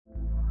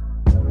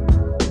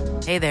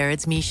Hey there,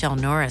 it's Michelle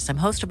Norris. I'm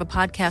host of a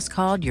podcast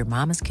called Your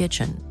Mama's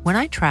Kitchen. When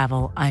I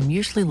travel, I'm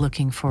usually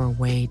looking for a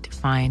way to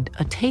find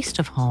a taste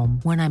of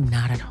home when I'm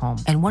not at home.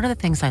 And one of the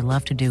things I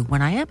love to do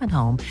when I am at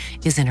home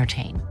is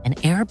entertain. And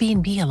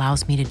Airbnb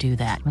allows me to do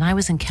that. When I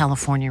was in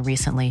California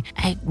recently,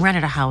 I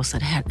rented a house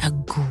that had a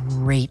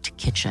great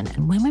kitchen.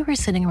 And when we were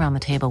sitting around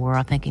the table, we were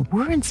all thinking,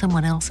 we're in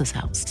someone else's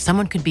house.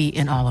 Someone could be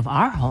in all of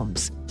our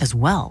homes as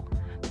well.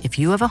 If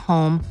you have a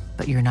home,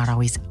 but you're not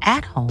always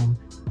at home,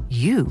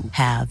 you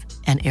have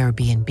an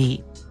Airbnb.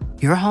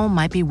 Your home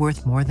might be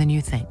worth more than you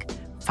think.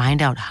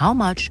 Find out how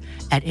much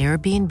at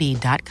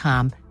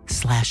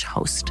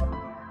airbnb.com/host.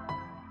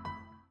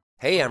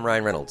 Hey, I'm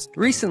Ryan Reynolds.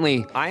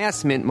 Recently, I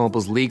asked Mint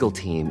Mobile's legal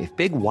team if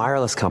big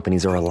wireless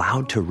companies are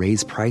allowed to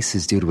raise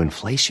prices due to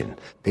inflation.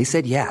 They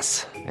said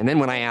yes. And then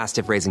when I asked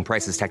if raising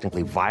prices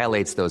technically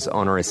violates those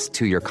onerous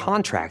two-year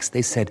contracts,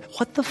 they said,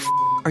 "What the f***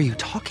 are you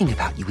talking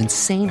about, you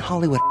insane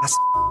Hollywood ass?"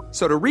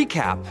 So to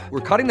recap,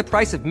 we're cutting the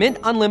price of Mint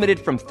Unlimited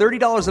from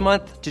 $30 a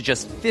month to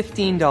just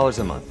 $15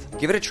 a month.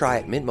 Give it a try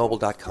at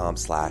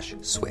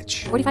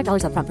mintmobile.com/switch.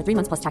 $45 up front for 3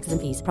 months plus taxes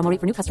and fees. Promo rate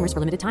for new customers for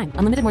limited time.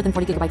 Unlimited more than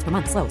 40 gigabytes per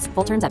month. Slows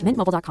full terms at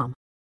mintmobile.com.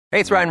 Hey,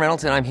 it's Ryan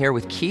Reynolds, and I'm here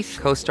with Keith,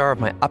 co-star of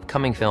my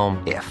upcoming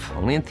film, If,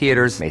 only in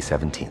theaters May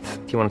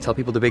 17th. Do you want to tell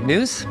people the big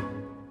news?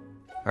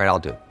 All right, I'll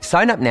do it.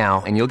 Sign up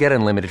now and you'll get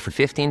unlimited for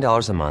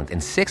 $15 a month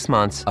and 6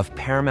 months of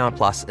Paramount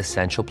Plus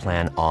Essential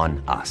Plan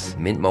on us.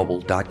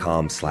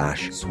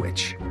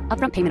 mintmobile.com/switch.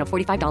 Upfront payment of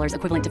 $45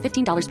 equivalent to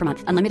 $15 per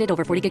month. Unlimited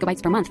over 40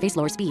 gigabytes per month. Face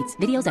lower speeds.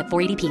 Videos at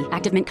 480p.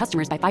 Active Mint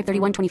customers by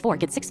 531.24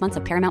 get 6 months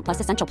of Paramount Plus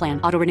Essential Plan.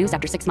 Auto renews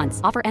after 6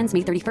 months. Offer ends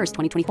May 31st,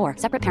 2024.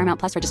 Separate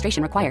Paramount Plus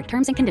registration required.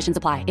 Terms and conditions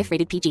apply if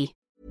rated PG.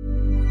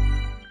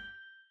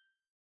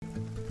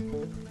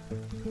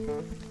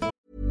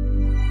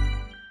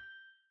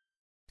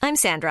 I'm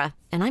Sandra,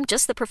 and I'm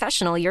just the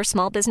professional your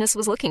small business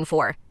was looking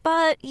for.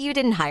 But you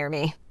didn't hire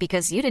me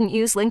because you didn't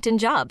use LinkedIn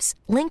Jobs.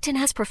 LinkedIn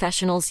has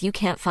professionals you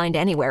can't find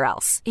anywhere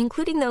else,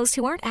 including those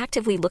who aren't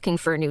actively looking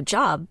for a new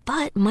job,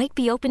 but might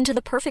be open to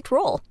the perfect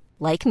role,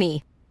 like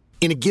me.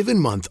 In a given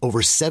month,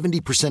 over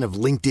 70% of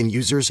LinkedIn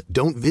users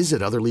don't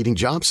visit other leading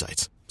job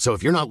sites. So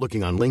if you're not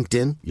looking on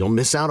LinkedIn, you'll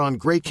miss out on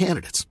great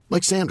candidates,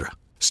 like Sandra.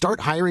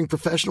 Start hiring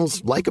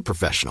professionals like a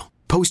professional.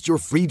 Post your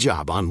free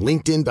job on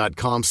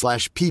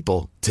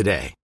linkedin.com/people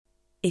today.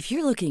 If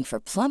you're looking for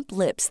plump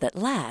lips that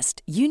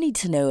last, you need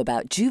to know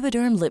about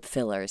Juvederm lip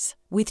fillers.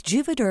 With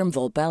Juvederm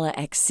Volbella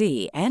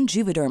XC and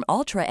Juvederm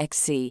Ultra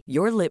XC,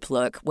 your lip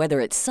look, whether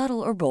it's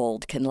subtle or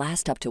bold, can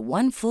last up to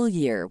 1 full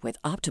year with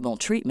optimal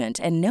treatment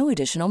and no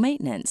additional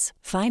maintenance.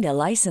 Find a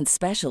licensed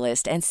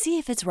specialist and see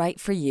if it's right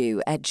for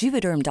you at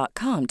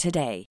Juvederm.com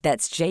today.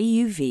 That's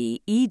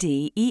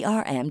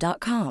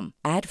JUVEDERM.com.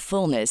 Add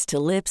fullness to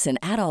lips in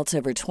adults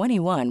over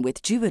 21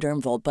 with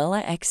Juvederm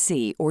Volbella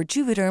XC or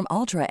Juvederm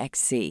Ultra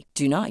XC.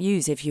 Do not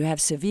use if you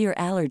have severe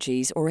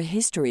allergies or a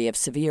history of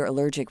severe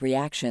allergic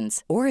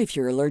reactions, or if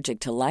you're allergic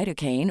to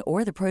lidocaine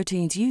or the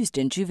proteins used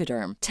in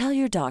Juvederm. Tell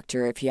your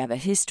doctor if you have a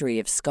history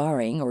of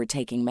scarring or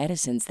taking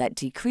medicines that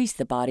decrease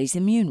the body's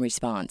immune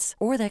response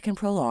or that can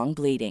prolong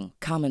bleeding.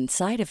 Common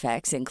side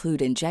effects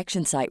include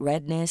injection site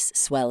redness,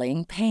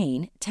 swelling,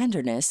 pain,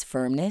 tenderness,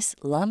 firmness,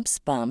 lumps,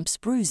 bumps,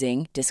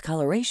 bruising,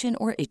 discoloration,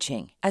 or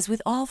itching. As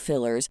with all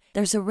fillers,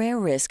 there's a rare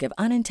risk of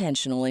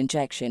unintentional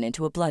injection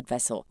into a blood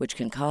vessel, which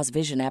can cause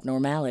vision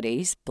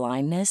abnormalities,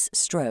 blindness,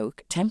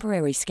 stroke,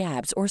 temporary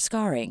scabs, or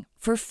scarring.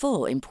 For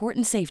full,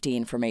 important safety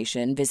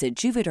information, visit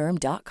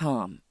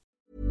Juvederm.com.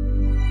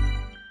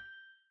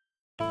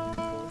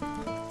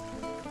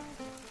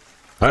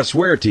 I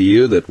swear to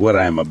you that what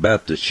I am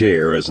about to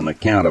share is an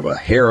account of a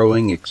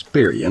harrowing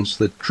experience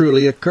that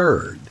truly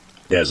occurred.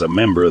 As a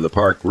member of the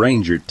park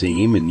ranger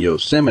team in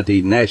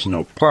Yosemite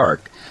National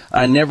Park,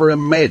 I never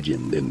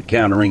imagined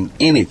encountering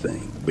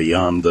anything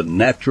beyond the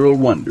natural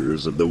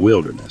wonders of the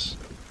wilderness.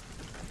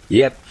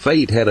 Yet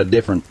fate had a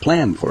different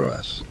plan for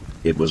us.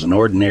 It was an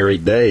ordinary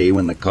day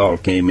when the call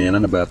came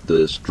in about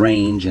the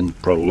strange and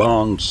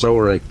prolonged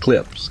solar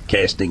eclipse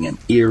casting an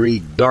eerie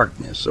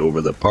darkness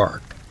over the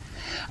park.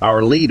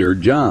 Our leader,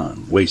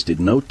 John, wasted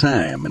no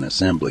time in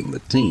assembling the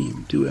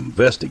team to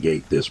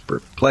investigate this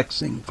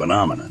perplexing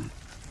phenomenon.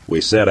 We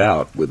set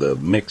out with a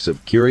mix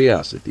of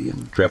curiosity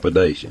and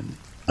trepidation,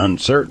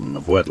 uncertain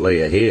of what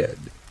lay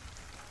ahead.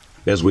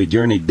 As we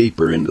journeyed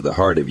deeper into the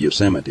heart of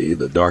Yosemite,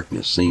 the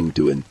darkness seemed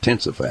to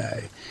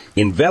intensify,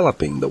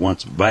 enveloping the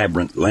once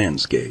vibrant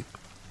landscape.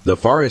 The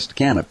forest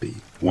canopy,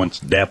 once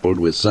dappled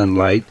with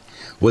sunlight,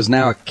 was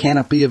now a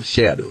canopy of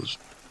shadows.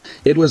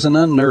 It was an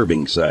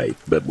unnerving sight,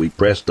 but we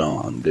pressed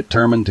on,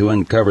 determined to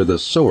uncover the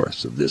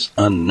source of this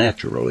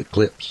unnatural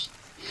eclipse.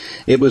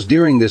 It was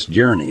during this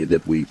journey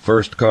that we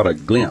first caught a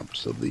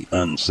glimpse of the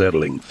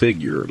unsettling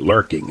figure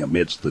lurking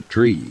amidst the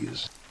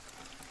trees.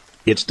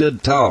 It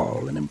stood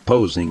tall and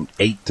imposing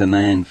 8 to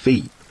 9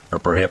 feet, or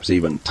perhaps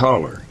even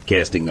taller,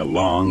 casting a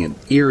long and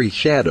eerie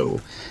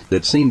shadow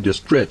that seemed to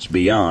stretch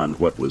beyond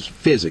what was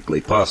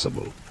physically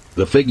possible.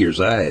 The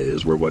figure's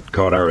eyes were what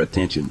caught our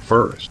attention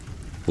first.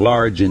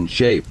 Large and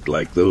shaped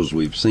like those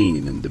we've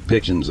seen in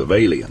depictions of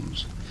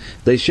aliens,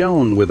 They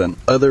shone with an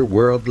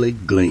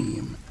otherworldly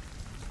gleam.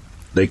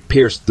 They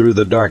pierced through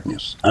the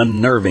darkness,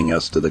 unnerving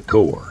us to the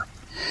core.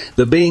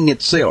 The being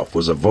itself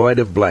was a void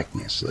of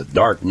blackness, a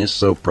darkness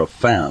so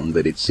profound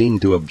that it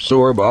seemed to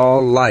absorb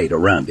all light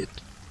around it.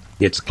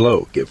 Its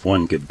cloak, if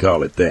one could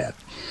call it that,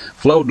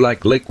 flowed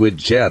like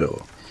liquid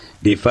shadow,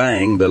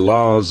 defying the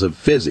laws of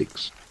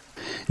physics.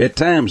 At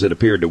times it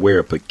appeared to wear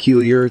a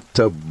peculiar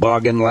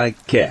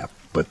toboggan-like cap,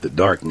 but the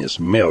darkness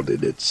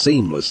melded it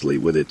seamlessly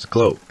with its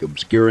cloak,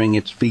 obscuring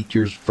its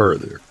features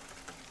further.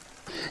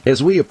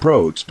 As we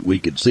approached, we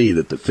could see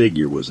that the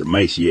figure was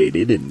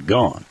emaciated and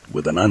gaunt,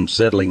 with an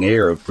unsettling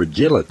air of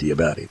fragility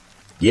about it.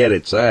 Yet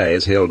its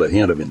eyes held a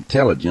hint of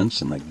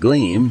intelligence and a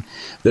gleam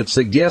that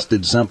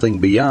suggested something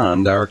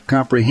beyond our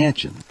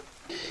comprehension.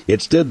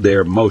 It stood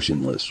there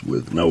motionless,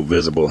 with no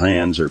visible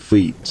hands or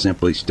feet,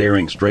 simply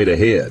staring straight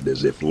ahead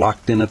as if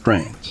locked in a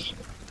trance.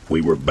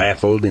 We were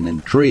baffled and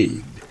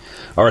intrigued,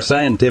 our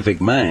scientific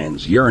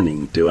minds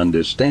yearning to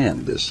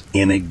understand this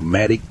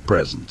enigmatic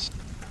presence.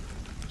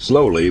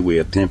 Slowly we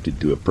attempted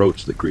to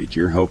approach the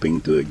creature,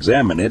 hoping to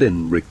examine it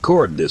and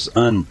record this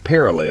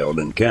unparalleled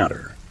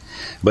encounter.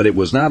 But it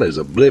was not as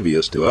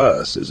oblivious to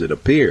us as it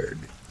appeared.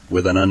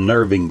 With an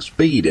unnerving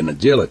speed and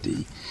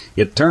agility,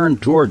 it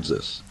turned towards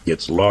us,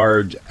 its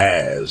large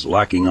eyes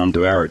locking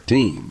onto our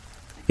team.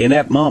 In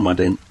that moment,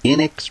 an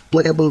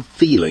inexplicable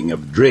feeling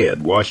of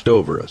dread washed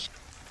over us.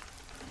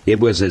 It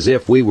was as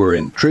if we were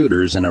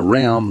intruders in a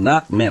realm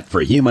not meant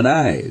for human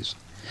eyes.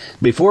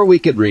 Before we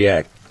could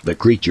react, the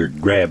creature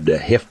grabbed a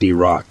hefty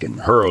rock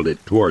and hurled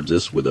it towards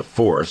us with a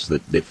force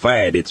that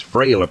defied its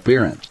frail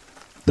appearance.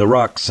 The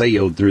rock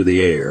sailed through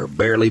the air,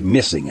 barely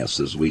missing us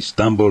as we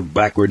stumbled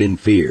backward in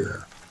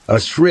fear. A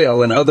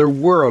shrill and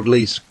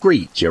otherworldly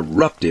screech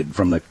erupted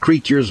from the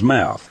creature's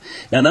mouth,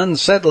 an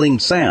unsettling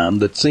sound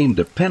that seemed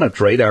to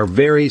penetrate our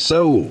very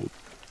soul.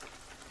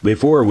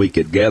 Before we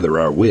could gather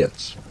our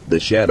wits, the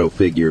shadow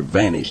figure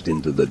vanished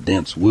into the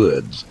dense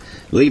woods,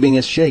 leaving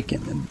us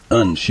shaken and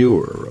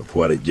unsure of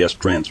what had just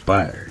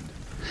transpired.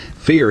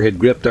 Fear had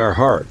gripped our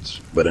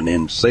hearts, but an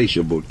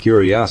insatiable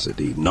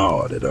curiosity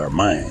gnawed at our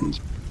minds.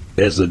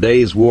 As the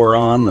days wore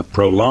on, the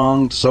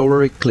prolonged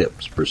solar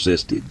eclipse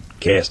persisted,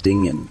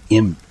 casting an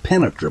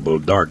impenetrable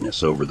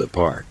darkness over the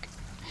park.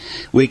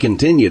 We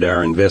continued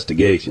our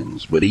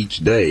investigations, but each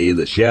day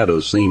the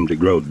shadows seemed to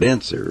grow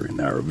denser and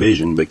our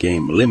vision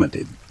became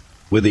limited.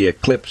 With the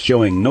eclipse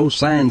showing no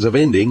signs of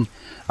ending,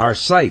 our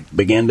sight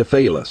began to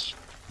fail us.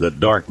 The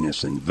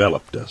darkness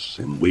enveloped us,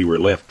 and we were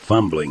left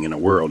fumbling in a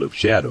world of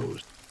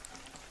shadows.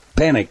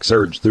 Panic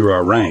surged through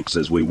our ranks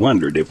as we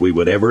wondered if we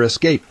would ever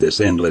escape this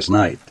endless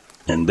night.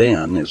 And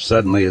then, as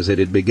suddenly as it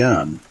had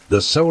begun,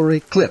 the solar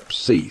eclipse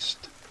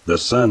ceased. The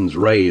sun's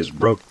rays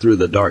broke through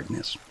the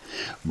darkness,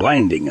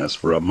 blinding us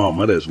for a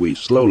moment as we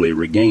slowly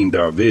regained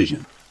our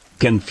vision.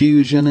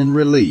 Confusion and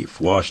relief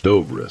washed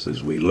over us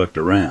as we looked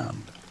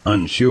around,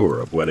 unsure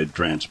of what had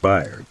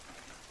transpired.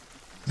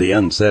 The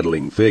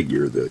unsettling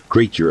figure, the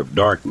creature of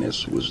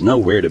darkness, was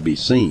nowhere to be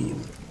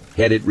seen.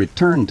 Had it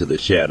returned to the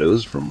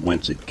shadows from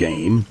whence it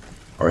came,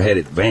 or had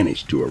it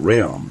vanished to a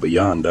realm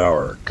beyond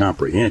our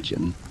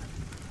comprehension?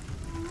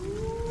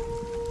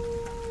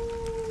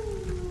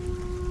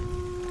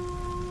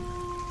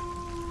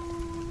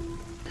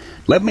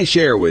 Let me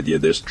share with you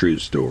this true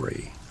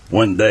story.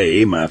 One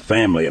day, my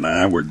family and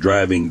I were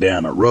driving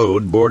down a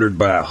road bordered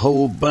by a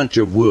whole bunch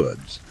of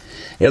woods.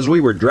 As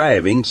we were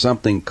driving,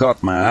 something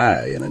caught my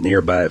eye in a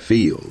nearby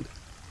field.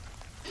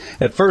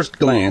 At first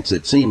glance,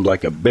 it seemed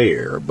like a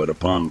bear, but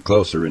upon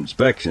closer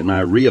inspection,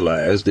 I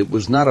realized it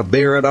was not a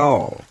bear at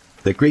all.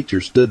 The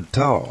creature stood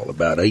tall,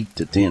 about 8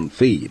 to 10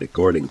 feet,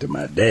 according to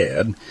my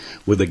dad,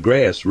 with the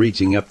grass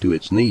reaching up to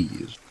its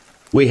knees.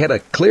 We had a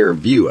clear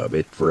view of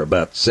it for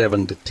about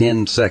 7 to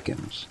 10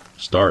 seconds.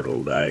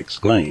 Startled, I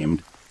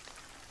exclaimed,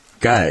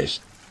 "Guys,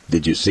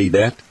 did you see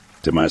that?"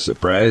 To my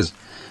surprise,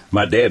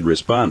 my dad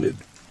responded,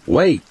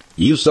 "Wait,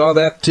 you saw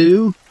that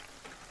too?"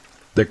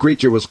 The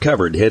creature was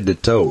covered head to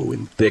toe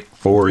in thick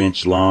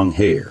 4-inch long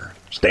hair,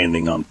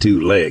 standing on 2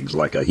 legs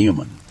like a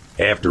human.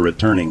 After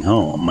returning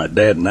home, my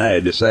dad and I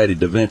decided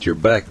to venture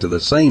back to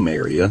the same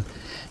area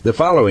the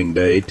following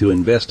day to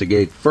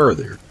investigate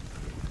further.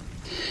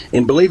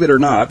 And believe it or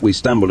not, we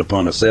stumbled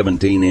upon a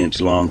 17-inch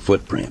long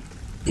footprint.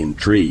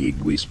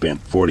 Intrigued, we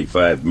spent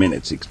 45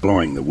 minutes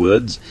exploring the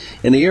woods,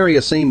 and the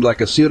area seemed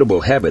like a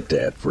suitable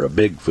habitat for a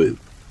Bigfoot.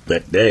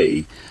 That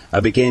day, I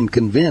became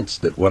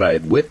convinced that what I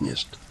had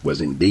witnessed was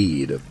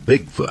indeed a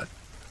Bigfoot.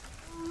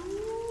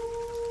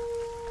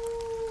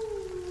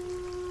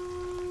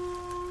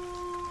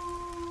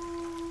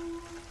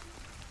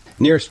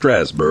 Near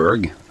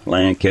Strasburg,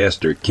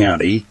 Lancaster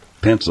County,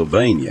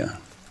 Pennsylvania,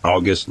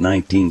 August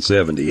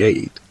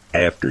 1978,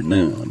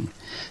 afternoon,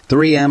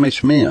 3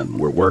 Amish men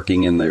were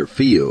working in their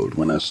field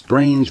when a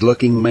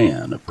strange-looking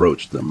man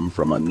approached them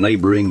from a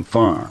neighboring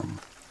farm.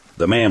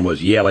 The man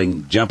was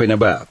yelling, jumping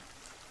about.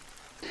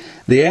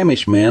 The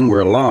Amish men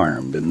were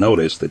alarmed and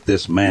noticed that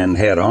this man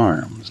had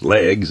arms,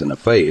 legs, and a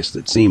face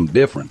that seemed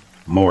different,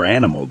 more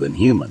animal than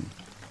human.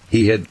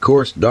 He had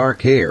coarse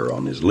dark hair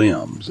on his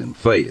limbs and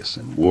face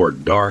and wore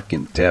dark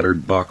and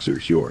tattered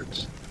boxer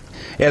shorts.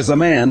 As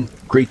the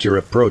creature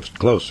approached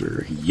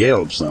closer, he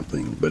yelled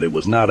something, but it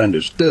was not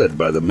understood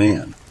by the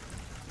men.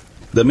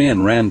 The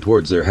men ran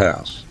towards their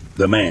house.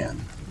 The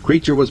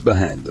creature was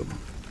behind them.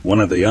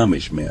 One of the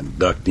Amish men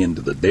ducked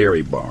into the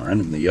dairy barn,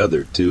 and the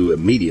other two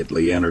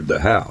immediately entered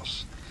the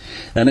house.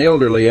 An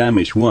elderly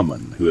Amish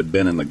woman who had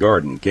been in the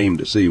garden came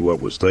to see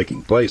what was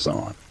taking place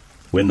on.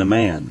 When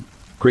the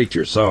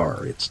creature saw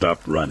her, it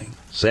stopped running,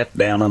 sat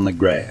down on the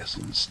grass,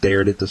 and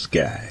stared at the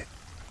sky.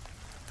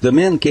 The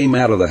men came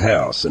out of the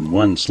house, and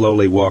one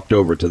slowly walked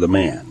over to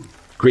the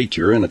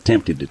creature and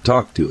attempted to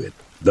talk to it.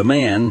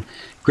 The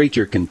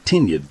creature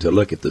continued to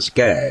look at the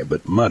sky,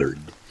 but muttered.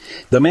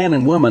 The man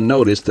and woman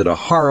noticed that a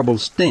horrible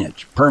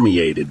stench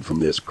permeated from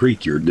this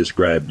creature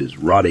described as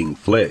rotting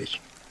flesh.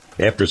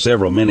 After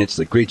several minutes,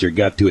 the creature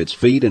got to its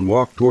feet and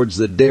walked towards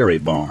the dairy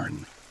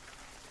barn.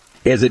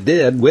 As it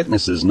did,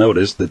 witnesses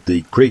noticed that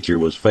the creature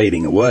was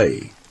fading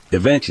away.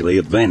 Eventually,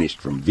 it vanished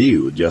from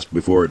view just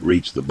before it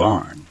reached the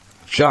barn.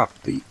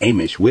 Shocked, the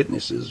Amish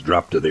witnesses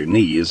dropped to their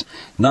knees,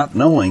 not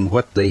knowing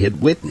what they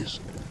had witnessed.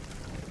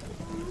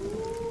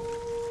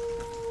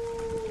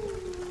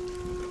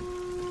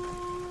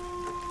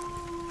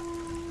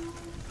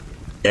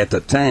 At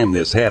the time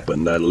this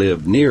happened, I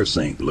lived near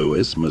St.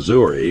 Louis,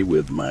 Missouri,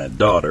 with my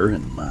daughter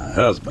and my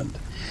husband.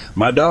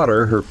 My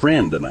daughter, her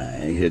friend, and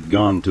I had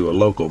gone to a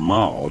local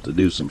mall to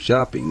do some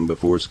shopping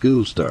before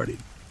school started.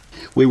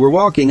 We were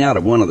walking out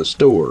of one of the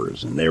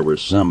stores, and there were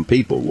some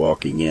people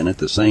walking in at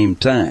the same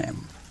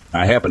time.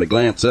 I happened to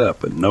glance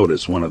up and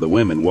notice one of the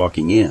women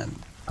walking in.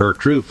 Her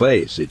true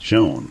face had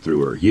shone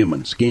through her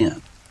human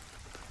skin.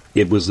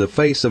 It was the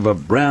face of a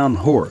brown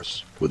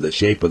horse, with the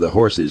shape of the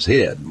horse's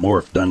head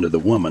morphed under the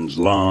woman's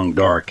long,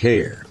 dark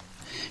hair.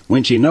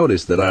 When she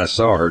noticed that I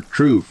saw her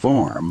true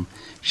form,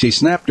 she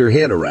snapped her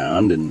head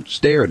around and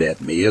stared at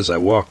me as I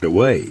walked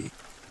away.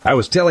 I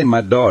was telling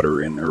my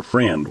daughter and her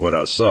friend what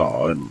I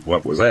saw and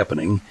what was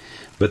happening,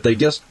 but they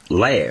just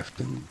laughed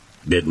and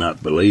did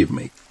not believe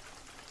me.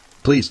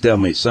 Please tell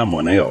me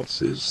someone else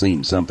has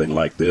seen something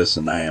like this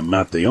and I am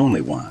not the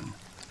only one.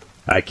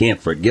 I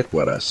can't forget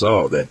what I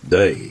saw that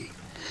day.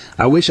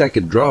 I wish I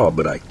could draw,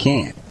 but I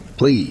can't.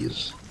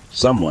 Please,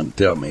 someone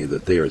tell me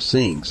that they are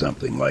seeing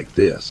something like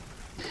this.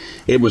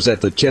 It was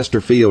at the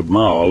Chesterfield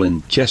Mall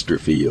in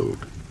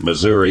Chesterfield,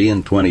 Missouri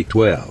in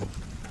 2012.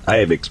 I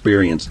have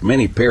experienced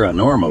many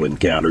paranormal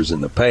encounters in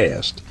the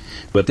past,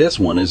 but this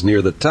one is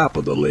near the top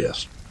of the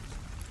list.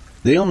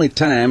 The only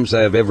times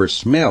I have ever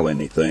smelled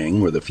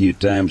anything were the few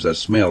times I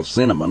smelled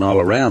cinnamon all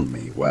around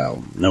me,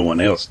 while no one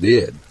else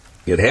did.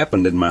 It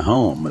happened in my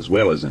home as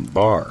well as in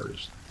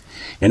bars.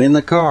 And in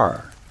the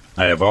car,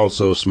 I have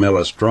also smelled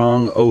a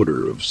strong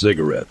odor of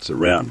cigarettes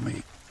around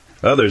me.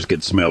 Others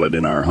could smell it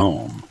in our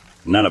home.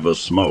 None of us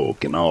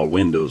smoke, and all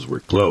windows were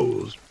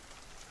closed.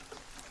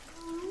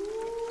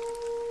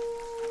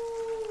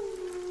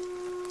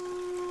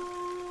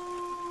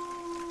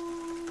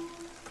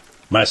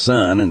 My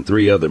son and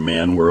 3 other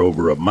men were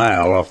over a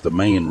mile off the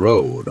main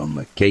road on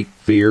the Cape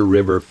Fear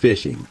River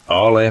fishing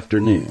all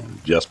afternoon.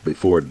 Just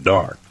before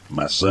dark,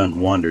 my son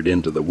wandered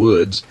into the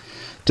woods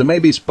to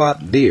maybe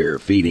spot deer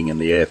feeding in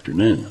the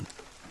afternoon.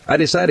 I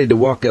decided to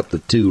walk up the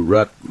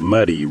 2-rut,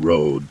 muddy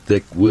road,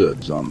 thick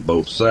woods on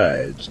both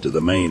sides to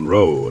the main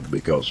road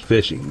because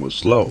fishing was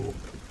slow.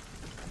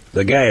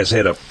 The guys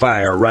had a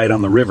fire right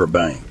on the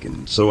riverbank,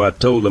 and so I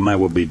told them I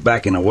would be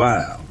back in a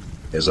while.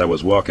 As I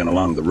was walking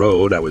along the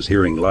road, I was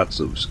hearing lots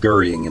of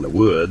scurrying in the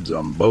woods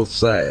on both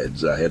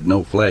sides. I had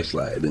no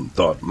flashlight and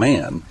thought,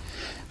 man,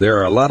 there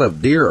are a lot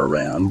of deer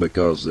around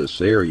because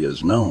this area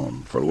is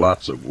known for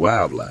lots of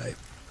wildlife.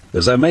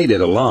 As I made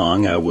it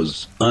along, I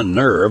was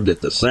unnerved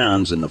at the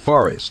sounds in the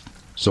forest,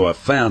 so I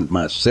found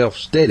myself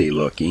steady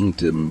looking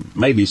to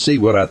maybe see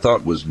what I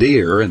thought was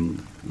deer,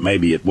 and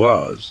maybe it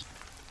was.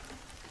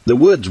 The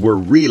woods were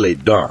really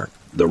dark.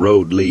 The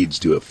road leads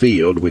to a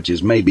field which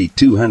is maybe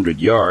 200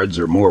 yards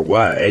or more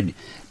wide,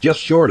 just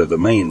short of the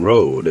main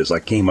road. As I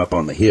came up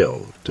on the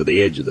hill to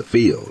the edge of the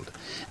field,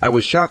 I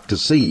was shocked to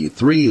see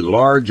 3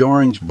 large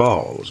orange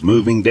balls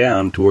moving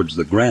down towards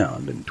the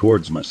ground and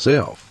towards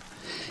myself.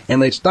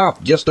 And they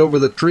stopped just over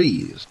the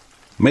trees,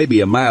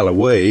 maybe a mile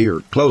away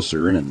or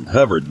closer, and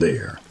hovered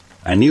there.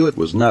 I knew it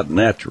was not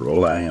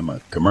natural. I am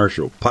a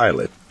commercial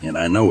pilot, and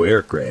I know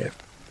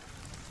aircraft.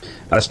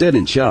 I stood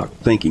in shock,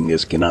 thinking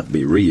this cannot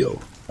be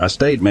real. I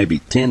stayed maybe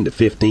 10 to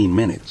 15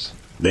 minutes,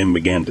 then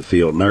began to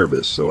feel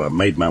nervous, so I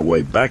made my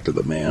way back to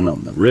the men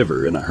on the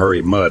river in a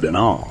hurry, mud and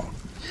all.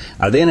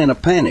 I then, in a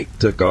panic,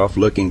 took off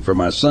looking for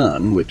my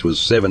son, which was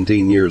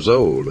 17 years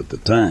old at the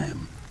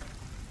time.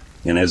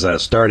 And as I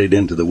started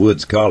into the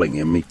woods calling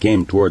him, he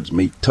came towards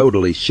me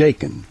totally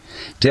shaken,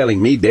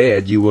 telling me,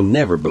 "Dad, you will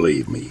never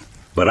believe me,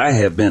 but I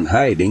have been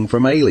hiding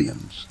from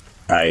aliens.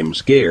 I am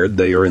scared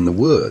they are in the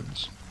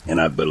woods." And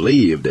I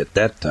believed at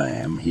that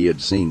time he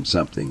had seen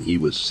something. He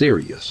was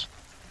serious.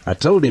 I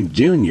told him,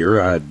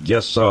 "Junior, I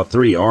just saw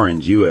 3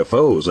 orange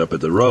UFOs up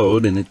at the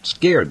road, and it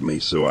scared me,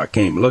 so I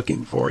came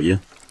looking for you."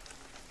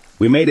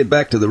 We made it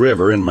back to the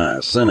river, and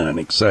my son,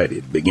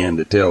 excited, began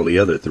to tell the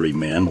other 3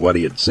 men what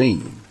he had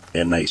seen,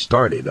 and they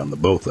started on the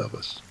both of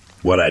us.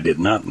 What I did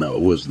not know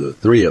was the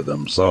 3 of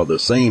them saw the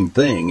same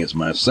thing as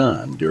my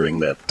son during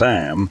that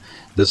time,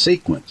 the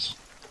sequence.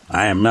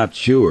 I am not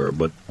sure,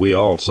 but we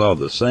all saw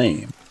the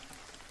same.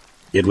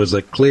 It was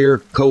a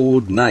clear,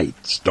 cold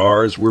night.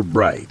 Stars were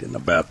bright, and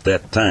about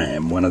that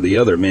time one of the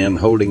other men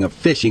holding a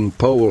fishing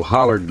pole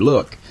hollered,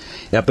 "Look!"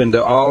 Up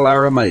into all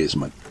our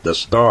amazement, the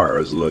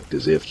stars looked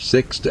as if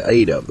 6 to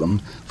 8 of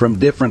them, from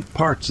different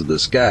parts of the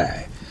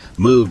sky,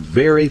 moved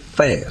very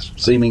fast,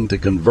 seeming to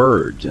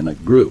converge in a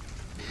group.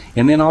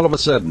 And then all of a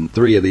sudden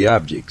 3 of the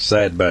objects,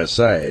 side by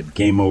side,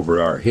 came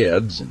over our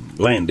heads and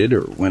landed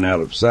or went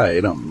out of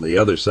sight on the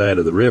other side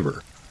of the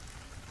river.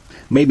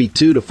 Maybe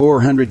 200 to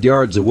 400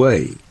 yards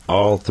away,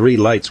 all 3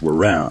 lights were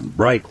round,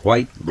 bright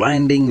white,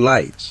 blinding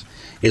lights,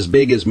 as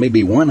big as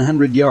maybe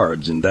 100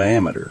 yards in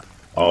diameter,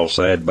 all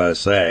side by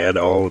side,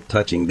 all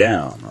touching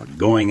down or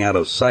going out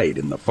of sight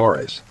in the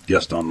forest,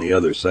 just on the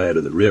other side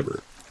of the river.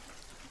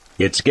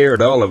 It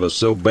scared all of us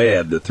so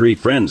bad the 3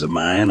 friends of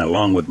mine,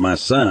 along with my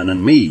son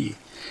and me,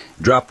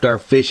 dropped our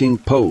fishing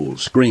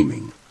poles,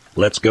 screaming,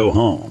 "Let's go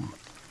home."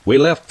 We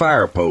left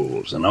fire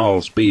poles and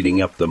all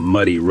speeding up the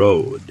muddy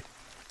road.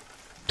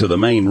 To the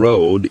main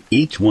road,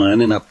 each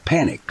one in a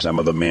panic. Some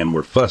of the men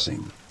were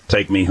fussing.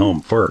 "Take me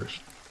home first."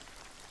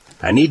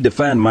 I need to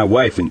find my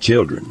wife and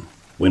children.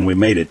 When we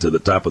made it to the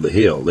top of the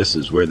hill, this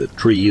is where the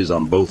trees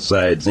on both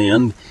sides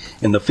end,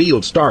 and the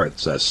field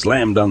starts. I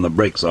slammed on the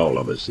brakes, all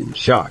of us, in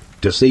shock,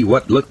 to see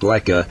what looked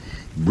like a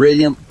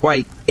brilliant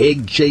white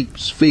egg-shaped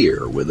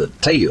sphere with a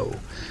tail,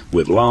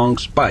 with long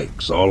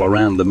spikes all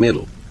around the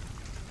middle.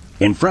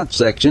 In front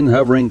section,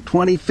 hovering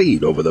 20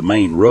 feet over the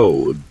main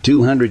road,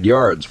 200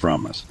 yards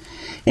from us,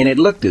 and it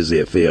looked as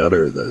if it,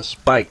 or the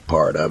spike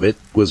part of it,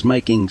 was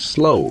making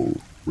slow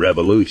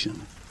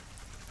revolution.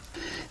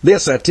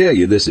 This, I tell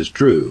you, this is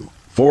true.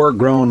 4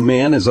 grown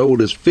men as old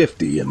as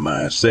 50 and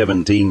my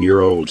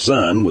 17-year-old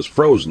son was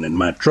frozen in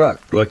my truck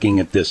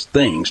looking at this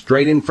thing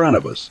straight in front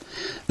of us.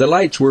 The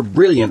lights were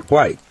brilliant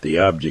white. The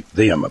object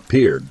then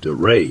appeared to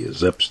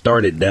raise up,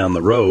 started down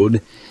the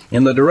road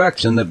in the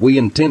direction that we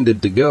intended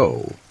to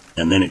go,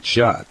 and then it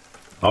shot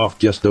off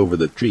just over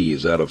the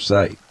trees out of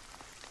sight.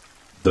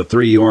 The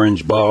 3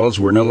 orange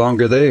balls were no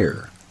longer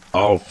there.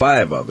 All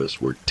 5 of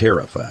us were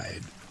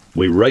terrified.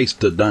 We raced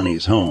to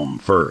Dunny's home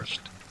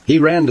first. He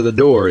ran to the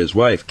door, his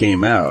wife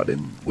came out,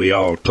 and we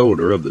all told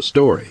her of the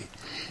story,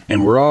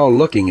 and we're all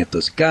looking at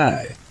the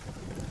sky.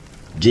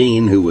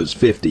 Gene, who was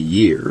 50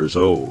 years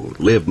old,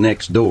 lived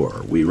next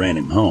door. We ran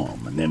him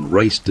home, and then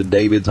raced to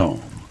David's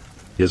home.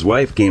 His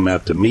wife came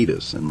out to meet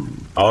us,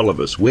 and all of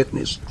us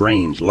witnessed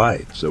strange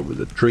lights over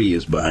the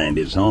trees behind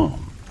his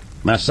home.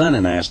 My son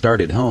and I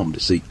started home to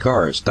see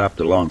cars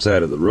stopped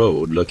alongside of the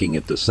road looking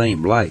at the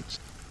same lights.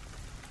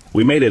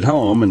 We made it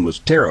home and was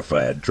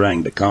terrified,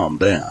 trying to calm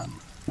down.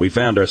 We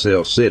found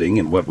ourselves sitting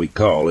in what we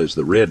call as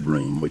the Red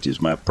Room, which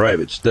is my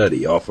private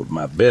study off of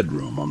my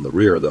bedroom on the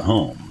rear of the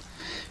home,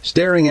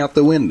 staring out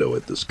the window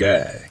at the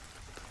sky.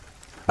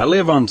 I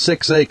live on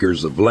 6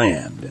 acres of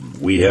land, and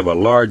we have a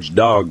large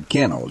dog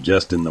kennel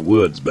just in the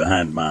woods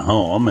behind my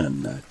home,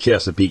 and a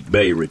Chesapeake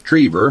Bay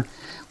Retriever,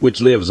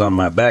 which lives on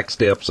my back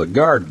steps, a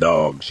guard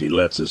dog. She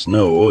lets us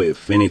know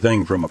if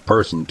anything from a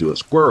person to a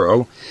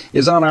squirrel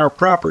is on our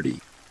property.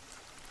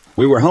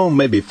 We were home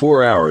maybe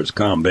 4 hours,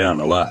 calmed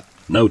down a lot.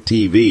 No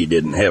TV,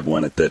 didn't have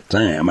one at that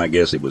time. I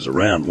guess it was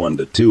around 1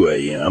 to 2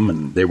 a.m.,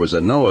 and there was a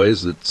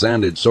noise that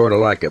sounded sort of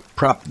like a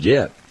prop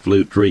jet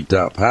flew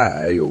treetop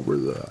high over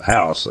the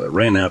house. I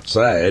ran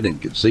outside and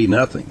could see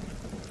nothing.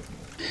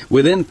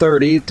 Within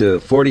 30 to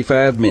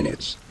 45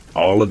 minutes,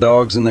 all the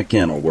dogs in the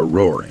kennel were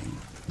roaring.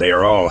 They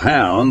are all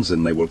hounds,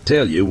 and they will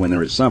tell you when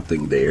there is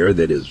something there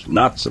that is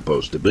not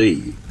supposed to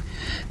be.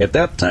 At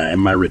that time,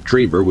 my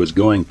retriever was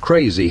going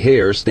crazy,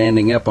 hair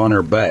standing up on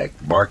her back,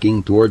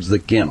 barking towards the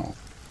kennel.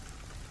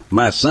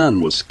 My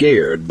son was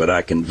scared, but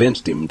I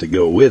convinced him to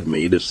go with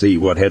me to see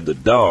what had the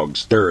dog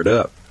stirred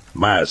up.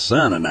 My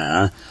son and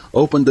I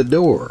opened the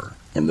door,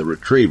 and the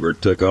retriever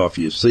took off,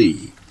 you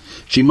see.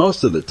 She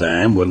most of the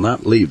time will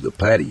not leave the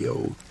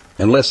patio,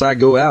 unless I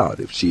go out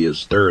if she is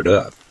stirred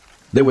up.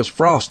 There was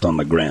frost on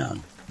the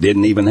ground,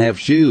 didn't even have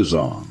shoes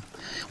on.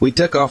 We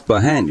took off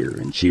behind her,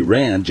 and she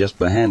ran just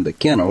behind the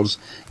kennels,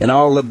 and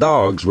all the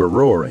dogs were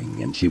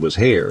roaring, and she was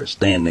hair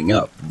standing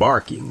up,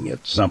 barking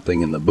at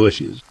something in the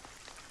bushes,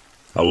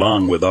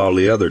 along with all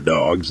the other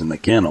dogs in the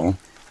kennel,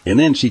 and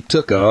then she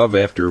took off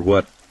after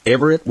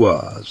whatever it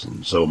was,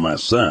 and so my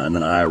son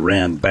and I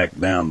ran back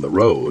down the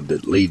road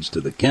that leads to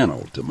the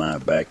kennel to my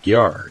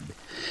backyard,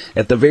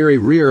 at the very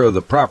rear of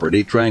the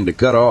property, trying to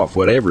cut off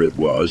whatever it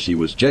was she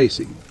was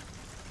chasing.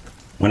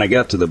 When I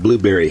got to the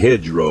blueberry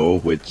hedgerow,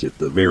 which at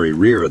the very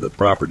rear of the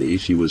property,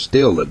 she was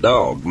still the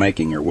dog,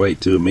 making her way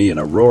to me in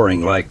a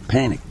roaring like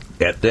panic.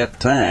 At that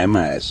time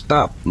I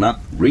stopped, not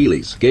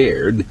really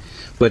scared,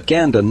 but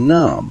kinda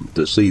numb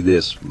to see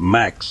this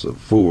max of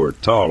 4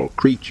 tall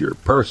creature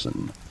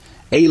person,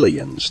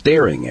 alien,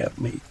 staring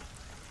at me.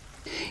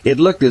 It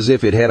looked as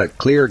if it had a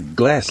clear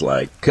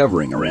glass-like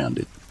covering around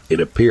it. It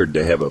appeared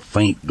to have a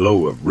faint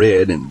glow of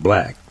red and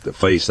black. The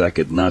face I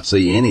could not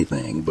see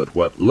anything, but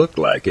what looked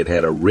like it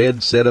had a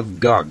red set of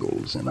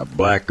goggles and a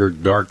black or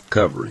dark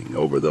covering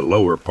over the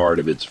lower part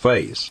of its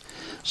face,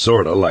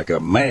 sort of like a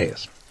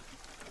mask.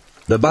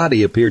 The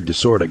body appeared to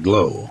sort of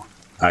glow.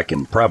 I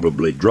can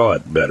probably draw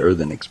it better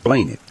than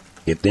explain it.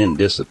 It then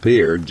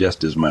disappeared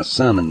just as my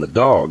son and the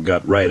dog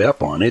got right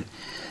up on it,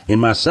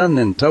 and my son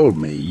then told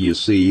me, "You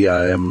see,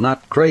 I am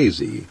not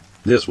crazy."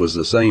 This was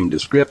the same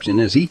description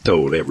as he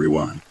told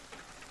everyone.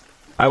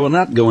 I will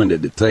not go into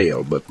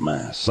detail, but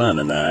my son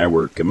and I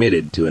were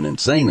committed to an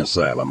insane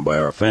asylum by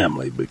our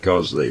family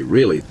because they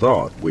really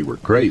thought we were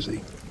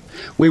crazy.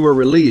 We were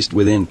released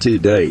within 2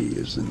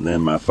 days, and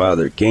then my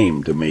father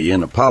came to me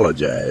and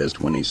apologized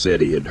when he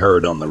said he had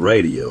heard on the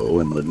radio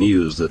and the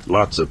news that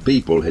lots of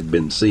people had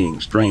been seeing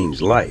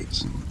strange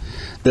lights, and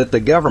that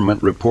the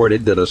government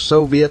reported that a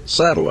Soviet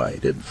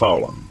satellite had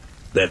fallen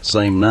that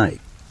same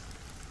night.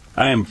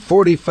 I am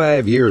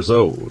 45 years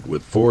old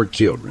with 4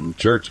 children,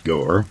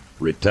 churchgoer,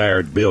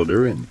 retired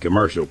builder, and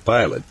commercial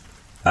pilot.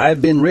 I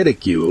have been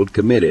ridiculed,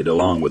 committed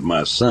along with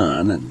my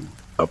son, and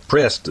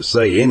oppressed to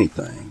say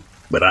anything.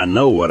 But I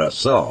know what I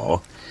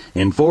saw,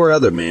 and 4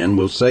 other men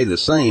will say the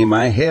same.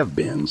 I have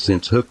been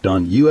since hooked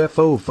on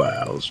UFO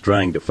files,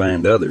 trying to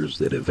find others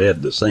that have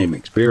had the same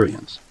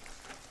experience.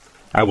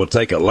 I will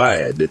take a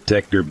lie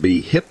detector,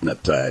 be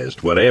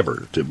hypnotized,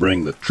 whatever, to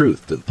bring the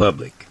truth to the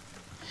public.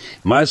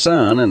 My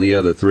son and the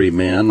other 3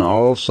 men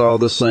all saw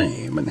the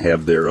same and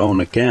have their own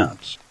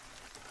accounts.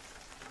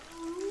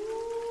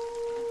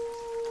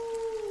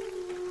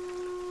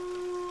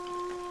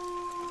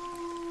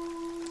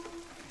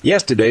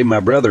 Yesterday,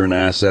 my brother and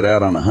I set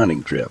out on a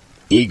hunting trip,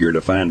 eager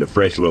to find a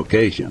fresh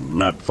location,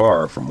 not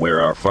far from where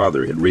our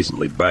father had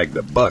recently bagged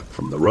a buck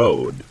from the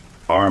road.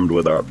 Armed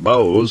with our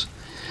bows,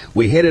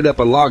 we headed up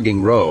a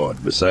logging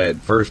road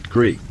beside First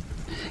Creek.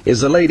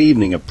 As the late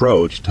evening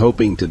approached,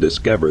 hoping to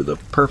discover the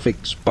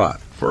perfect spot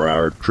for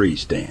our tree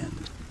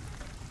stand.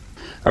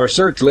 Our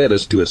search led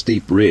us to a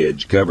steep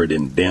ridge covered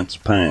in dense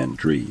pine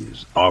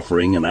trees,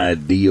 offering an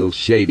ideal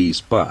shady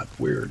spot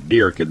where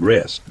deer could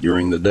rest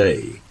during the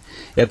day.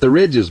 At the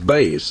ridge's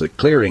base, a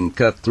clearing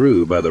cut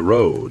through by the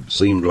road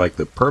seemed like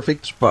the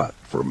perfect spot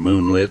for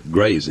moonlit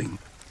grazing.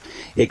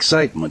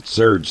 Excitement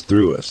surged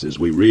through us as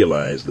we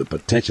realized the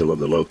potential of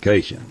the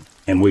location,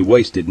 and we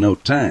wasted no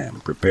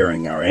time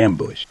preparing our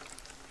ambush.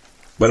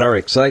 But our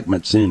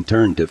excitement soon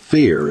turned to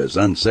fear as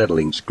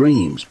unsettling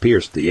screams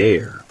pierced the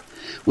air.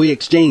 We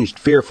exchanged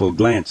fearful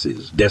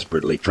glances,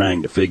 desperately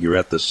trying to figure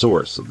out the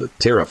source of the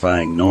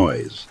terrifying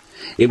noise.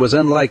 It was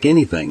unlike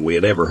anything we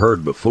had ever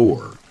heard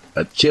before.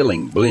 A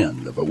chilling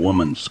blend of a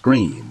woman's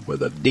scream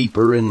with a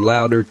deeper and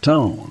louder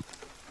tone.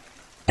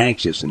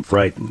 Anxious and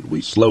frightened, we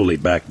slowly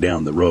backed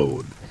down the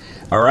road,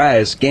 our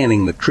eyes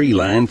scanning the tree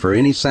line for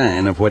any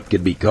sign of what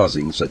could be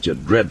causing such a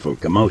dreadful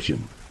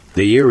commotion.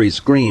 The eerie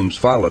screams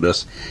followed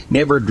us,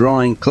 never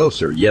drawing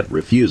closer yet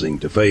refusing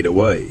to fade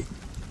away.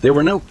 There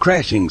were no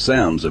crashing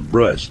sounds of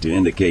brush to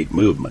indicate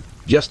movement,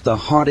 just the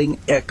haunting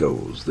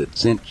echoes that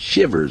sent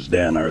shivers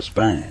down our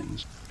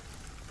spines.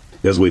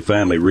 As we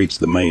finally reached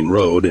the main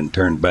road and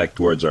turned back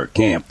towards our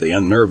camp, the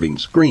unnerving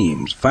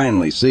screams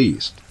finally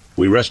ceased.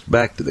 We rushed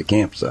back to the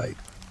campsite,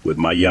 with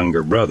my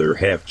younger brother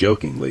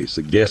half-jokingly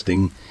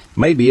suggesting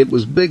maybe it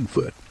was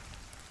Bigfoot.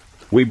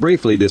 We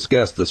briefly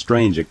discussed the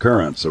strange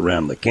occurrence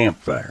around the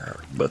campfire,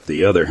 but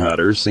the other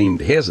hunters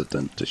seemed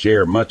hesitant to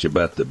share much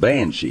about the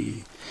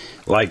banshee,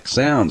 like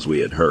sounds we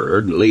had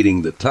heard,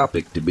 leading the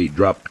topic to be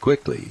dropped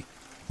quickly.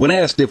 When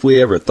asked if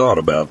we ever thought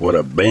about what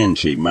a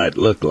banshee might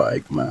look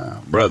like, my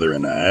brother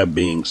and I,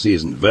 being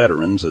seasoned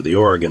veterans of the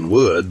Oregon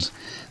woods,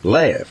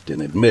 laughed and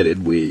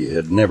admitted we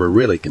had never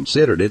really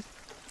considered it.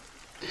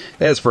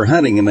 As for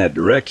hunting in that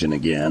direction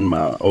again,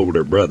 my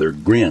older brother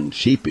grinned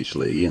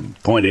sheepishly and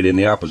pointed in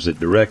the opposite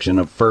direction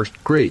of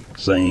First Creek,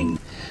 saying,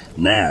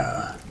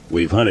 "Nah,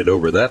 we've hunted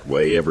over that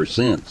way ever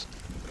since."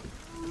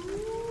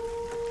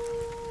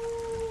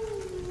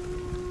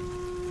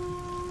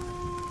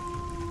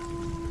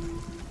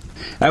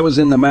 I was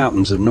in the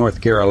mountains of North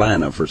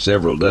Carolina for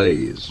several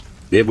days.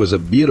 It was a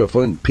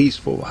beautiful and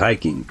peaceful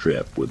hiking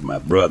trip with my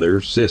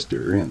brother,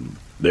 sister, and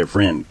their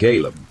friend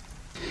Caleb,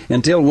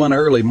 until one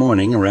early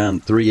morning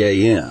around 3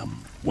 a.m.,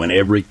 when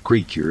every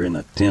creature in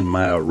a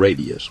 10-mile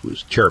radius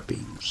was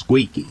chirping,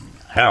 squeaking,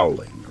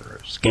 howling, or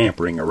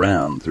scampering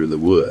around through the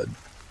wood.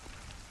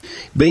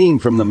 Being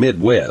from the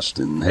Midwest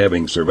and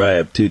having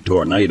survived 2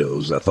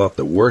 tornadoes, I thought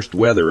the worst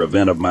weather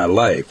event of my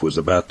life was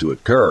about to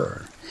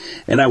occur,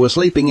 and I was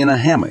sleeping in a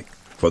hammock.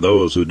 For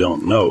those who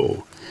don't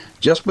know,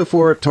 just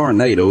before a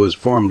tornado is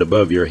formed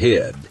above your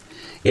head,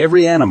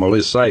 every animal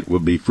in sight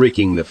will be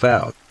freaking the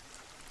out.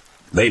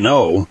 They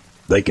know.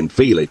 They can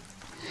feel it.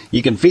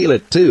 You can feel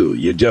it too.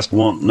 You just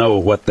won't know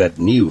what that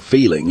new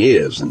feeling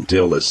is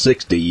until the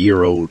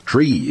 60-year-old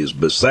tree is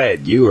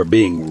beside you or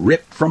being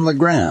ripped from the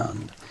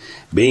ground.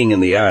 Being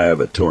in the eye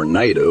of a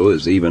tornado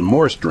is even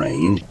more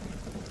strange,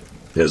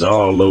 as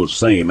all those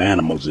same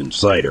animals in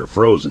sight are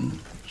frozen,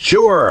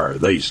 Sure,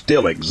 they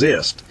still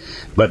exist,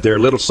 but their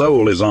little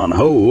soul is on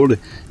hold,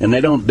 and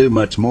they don't do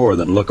much more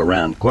than look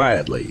around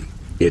quietly.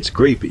 It's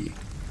creepy.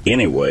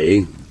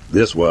 Anyway,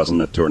 this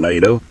wasn't a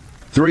tornado.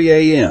 3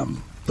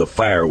 a.m. The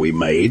fire we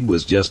made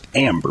was just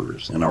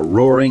embers and a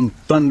roaring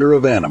thunder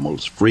of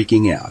animals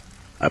freaking out.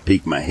 I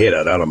peeked my head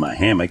out of my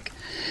hammock,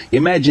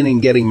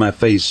 imagining getting my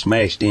face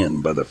smashed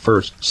in by the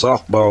first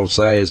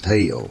softball-sized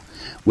hail,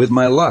 with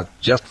my luck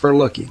just for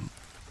looking.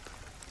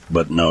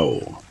 But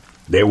no,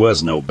 there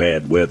was no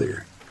bad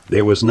weather.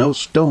 There was no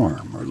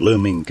storm or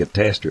looming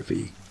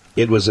catastrophe.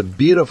 It was a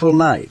beautiful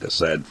night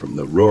aside from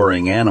the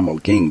roaring animal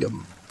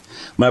kingdom.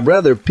 My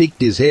brother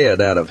peeked his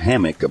head out of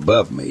hammock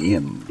above me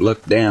and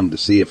looked down to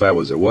see if I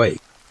was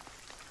awake.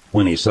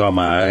 When he saw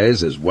my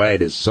eyes as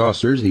wide as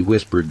saucers, he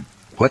whispered,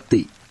 "What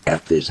the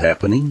F is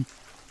happening?"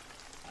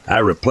 I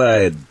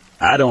replied,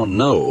 "I don't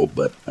know,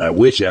 but I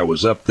wish I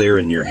was up there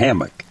in your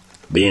hammock.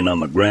 Being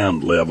on the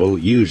ground level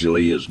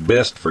usually is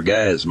best for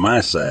guys my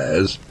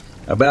size,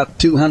 about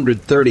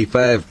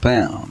 235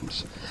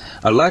 pounds.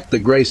 I lack the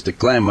grace to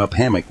climb up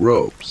hammock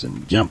ropes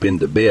and jump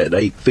into bed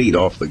 8 feet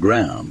off the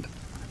ground."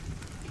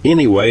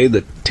 Anyway,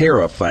 the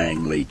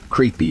terrifyingly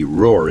creepy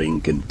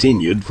roaring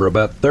continued for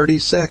about 30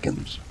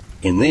 seconds,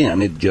 and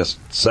then it just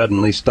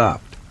suddenly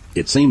stopped.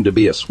 It seemed to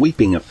be a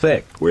sweeping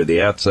effect where the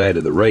outside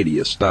of the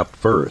radius stopped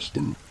first,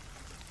 and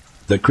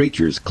the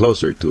creatures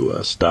closer to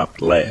us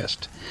stopped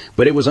last.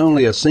 But it was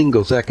only a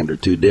single second or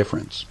two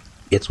difference.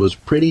 It was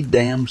pretty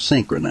damn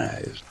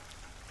synchronized.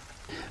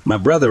 My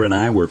brother and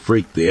I were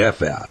freaked the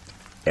F out.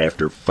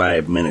 After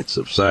 5 minutes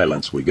of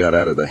silence, we got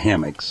out of the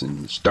hammocks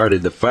and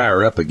started the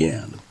fire up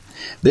again.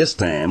 This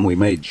time we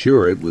made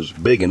sure it was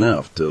big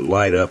enough to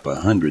light up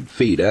 100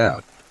 feet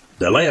out.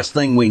 The last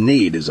thing we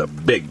need is a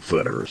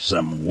Bigfoot or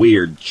some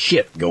weird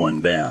shit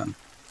going down.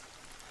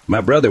 My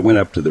brother went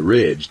up to the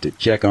ridge to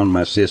check on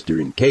my sister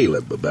and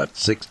Caleb about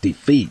 60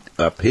 feet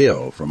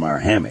uphill from our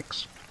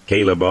hammocks.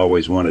 Caleb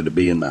always wanted to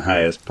be in the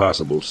highest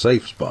possible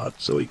safe spot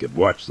so he could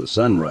watch the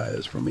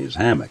sunrise from his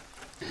hammock.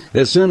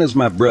 As soon as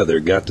my brother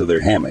got to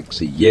their hammocks,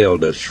 he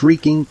yelled a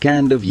shrieking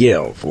kind of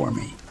yell for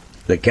me.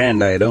 The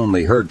kind I had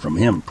only heard from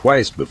him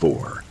twice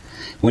before,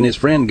 when his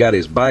friend got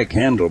his bike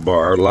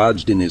handlebar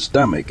lodged in his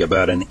stomach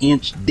about an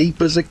inch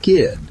deep as a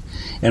kid,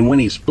 and when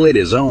he split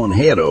his own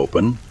head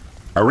open.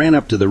 I ran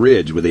up to the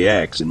ridge with the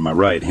axe in my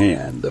right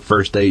hand, the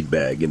first aid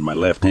bag in my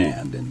left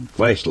hand, and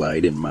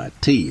flashlight in my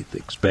teeth,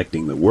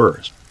 expecting the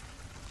worst.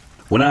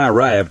 When I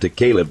arrived at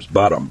Caleb's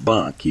bottom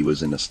bunk, he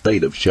was in a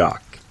state of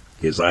shock.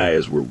 His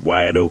eyes were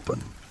wide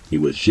open. He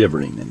was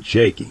shivering and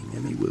shaking,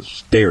 and he was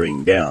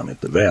staring down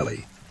at the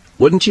valley.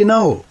 Wouldn't you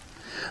know?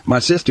 My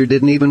sister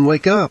didn't even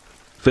wake up.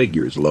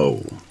 Figures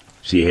low.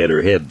 She had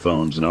her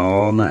headphones in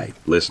all night,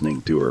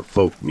 listening to her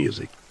folk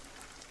music.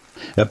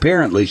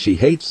 Apparently she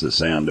hates the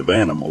sound of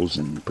animals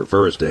and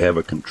prefers to have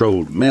a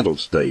controlled mental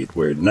state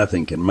where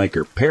nothing can make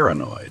her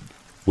paranoid.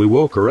 We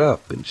woke her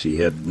up and she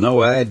had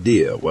no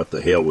idea what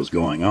the hell was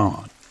going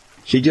on.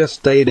 She just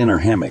stayed in her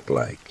hammock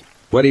like,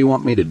 "What do you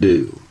want me to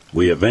do?"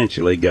 We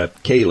eventually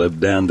got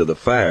Caleb down to the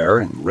fire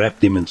and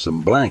wrapped him in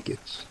some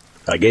blankets.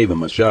 I gave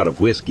him a shot of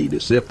whiskey to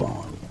sip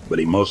on, but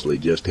he mostly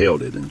just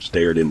held it and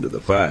stared into the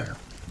fire.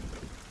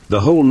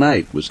 The whole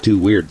night was too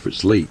weird for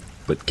sleep,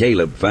 but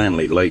Caleb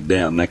finally laid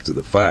down next to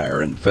the fire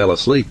and fell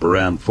asleep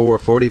around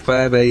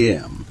 4:45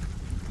 a.m.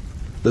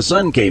 The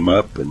sun came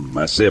up, and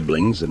my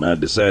siblings and I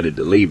decided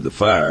to leave the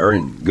fire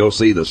and go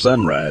see the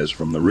sunrise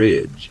from the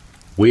ridge.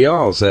 We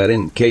all sat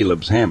in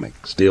Caleb's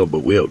hammock, still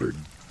bewildered.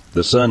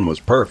 The sun was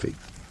perfect,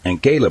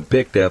 and Caleb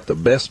picked out the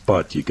best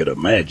spot you could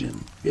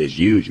imagine, as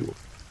usual.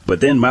 But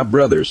then my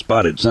brother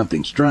spotted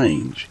something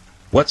strange.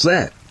 "What's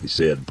that?" he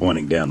said,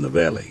 pointing down the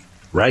valley.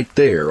 "Right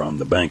there on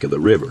the bank of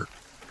the river."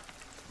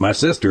 My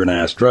sister and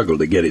I struggled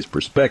to get his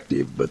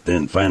perspective, but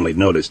then finally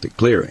noticed a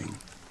clearing.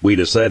 We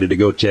decided to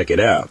go check it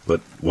out,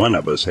 but one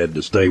of us had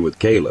to stay with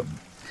Caleb.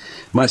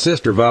 My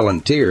sister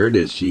volunteered,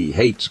 as she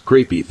hates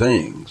creepy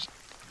things.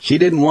 She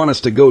didn't want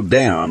us to go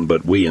down,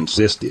 but we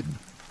insisted.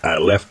 I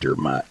left her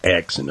my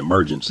axe and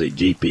emergency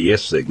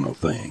GPS signal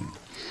thing.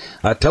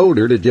 I told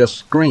her to just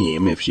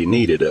scream if she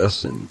needed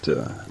us and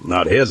to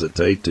not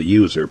hesitate to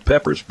use her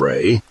pepper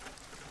spray.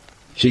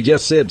 She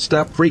just said,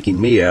 "Stop freaking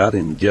me out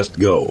and just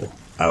go.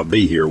 I'll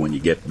be here when you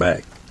get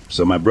back."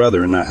 So my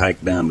brother and I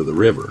hiked down to the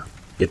river.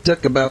 It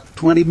took about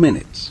 20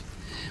 minutes.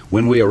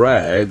 When we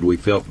arrived, we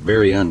felt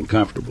very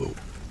uncomfortable.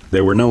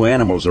 There were no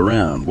animals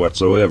around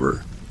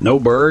whatsoever. No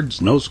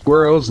birds, no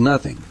squirrels,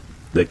 nothing.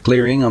 The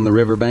clearing on the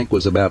riverbank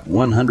was about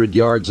 100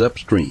 yards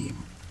upstream.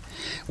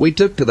 We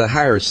took to the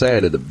higher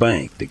side of the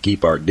bank to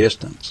keep our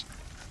distance.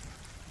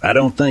 I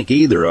don't think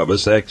either of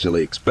us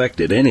actually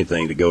expected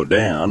anything to go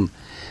down,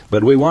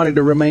 but we wanted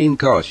to remain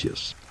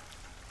cautious.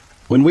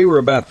 When we were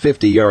about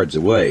 50 yards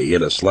away,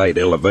 at a slight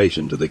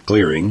elevation to the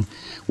clearing,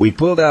 we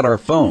pulled out our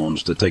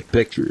phones to take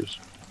pictures.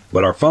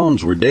 But our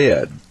phones were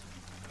dead.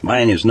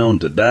 Mine is known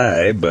to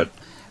die, but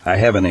I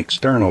have an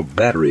external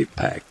battery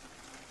pack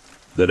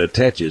that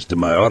attaches to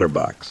my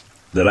OtterBox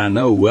that I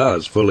know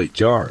was fully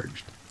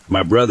charged.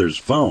 My brother's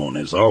phone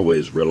is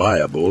always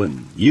reliable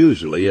and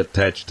usually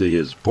attached to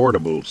his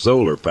portable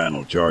solar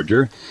panel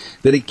charger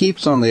that he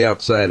keeps on the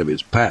outside of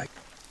his pack.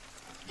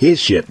 His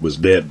shit was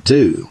dead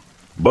too.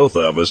 Both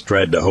of us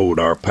tried to hold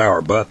our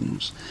power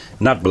buttons,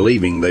 not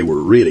believing they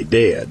were really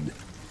dead.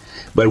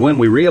 But when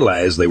we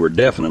realized they were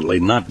definitely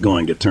not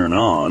going to turn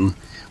on,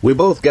 we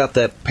both got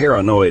that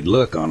paranoid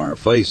look on our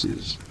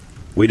faces.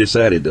 We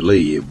decided to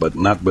leave, but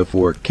not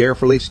before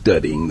carefully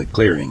studying the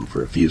clearing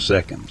for a few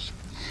seconds.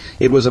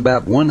 It was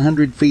about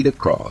 100 feet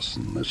across,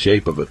 in the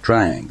shape of a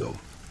triangle.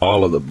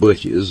 All of the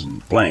bushes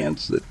and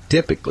plants that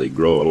typically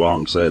grow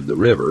alongside the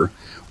river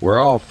were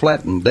all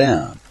flattened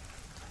down.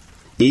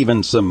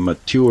 Even some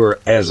mature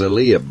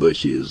azalea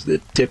bushes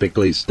that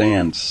typically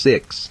stand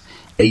 6-8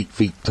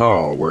 feet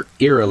tall were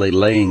eerily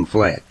laying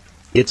flat.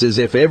 It's as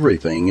if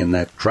everything in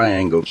that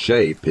triangle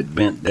shape had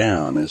bent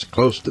down as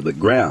close to the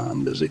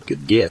ground as it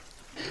could get.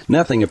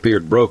 Nothing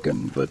appeared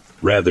broken, but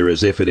rather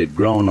as if it had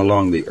grown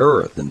along the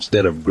earth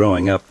instead of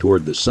growing up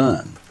toward the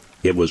sun.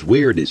 It was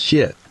weird as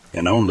shit,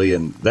 and only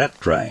in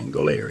that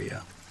triangle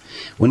area.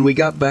 When we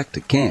got back to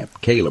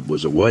camp, Caleb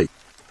was awake.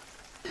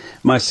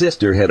 My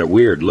sister had a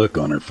weird look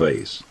on her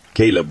face.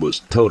 Caleb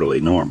was totally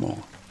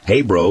normal.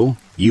 "Hey, bro,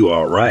 you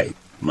all right?"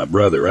 my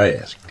brother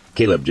asked.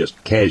 Caleb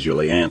just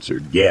casually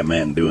answered, "Yeah,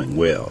 man, doing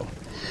well.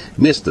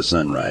 Missed the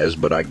sunrise,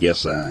 but I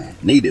guess I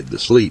needed the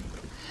sleep."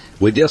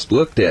 We just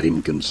looked at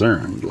him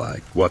concerned,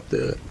 like, what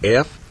the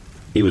F?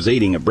 He was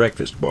eating a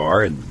breakfast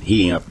bar and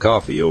heating up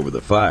coffee over the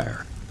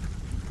fire.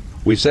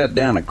 We sat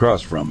down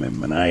across from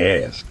him, and I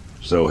asked,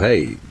 "So,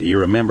 hey, do you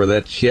remember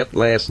that shit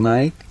last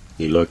night?"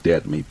 He looked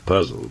at me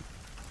puzzled.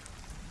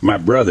 My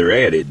brother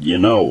added, "You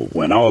know,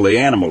 when all the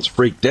animals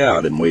freaked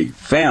out and we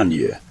found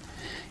you."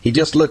 He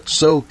just looked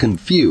so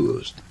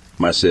confused.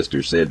 My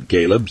sister said,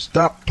 "Caleb,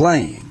 stop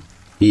playing."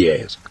 He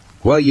asked,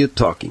 "What are you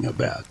talking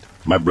about?"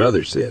 My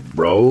brother said,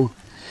 "Bro,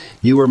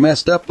 you were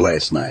messed up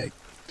last night."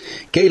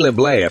 Caleb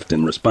laughed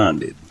and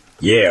responded,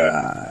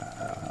 "Yeah,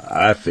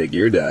 I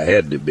figured I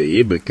had to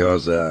be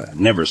because I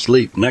never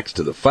sleep next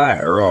to the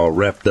fire all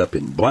wrapped up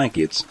in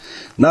blankets,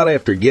 not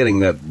after getting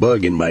that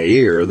bug in my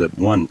ear that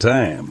one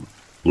time.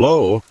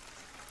 Lol."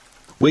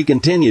 We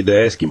continued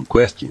to ask him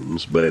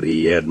questions, but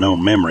he had no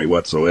memory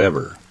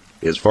whatsoever.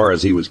 As far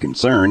as he was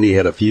concerned, he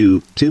had a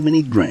few too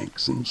many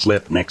drinks and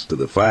slept next to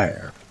the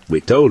fire. We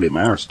told him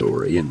our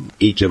story, and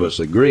each of us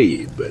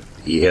agreed, but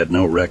he had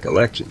no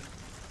recollection.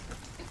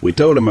 We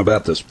told him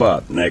about the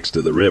spot next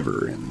to the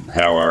river and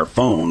how our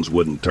phones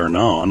wouldn't turn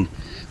on.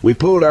 We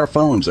pulled our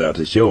phones out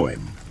to show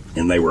him,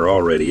 and they were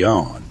already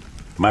on.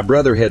 My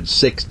brother had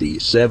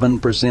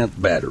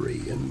 67%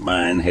 battery, and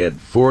mine had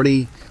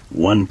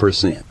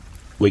 41%.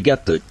 We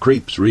got the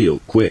creeps real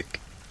quick.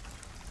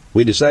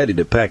 We decided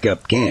to pack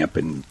up camp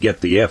and get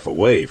the F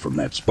away from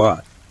that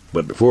spot.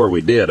 But before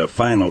we did a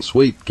final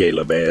sweep,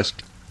 Caleb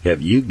asked,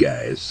 "Have you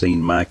guys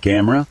seen my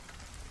camera?"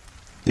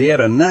 He had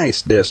a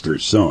nice Dester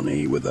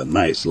Sony with a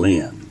nice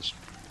lens,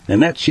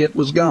 and that shit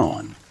was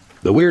gone.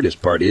 The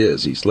weirdest part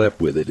is he slept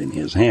with it in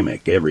his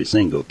hammock every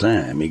single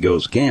time he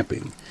goes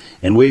camping,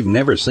 and we've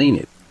never seen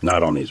it,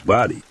 not on his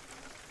body.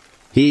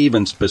 He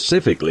even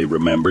specifically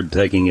remembered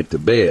taking it to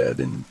bed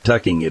and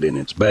tucking it in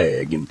its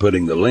bag and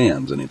putting the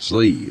lens in its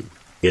sleeve.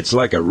 It's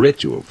like a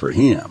ritual for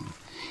him.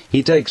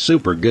 He takes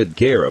super good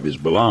care of his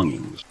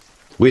belongings.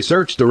 We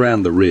searched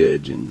around the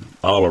ridge and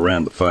all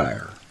around the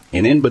fire,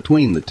 and in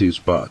between the two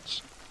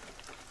spots.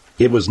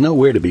 It was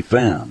nowhere to be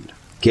found.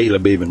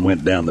 Caleb even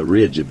went down the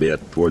ridge a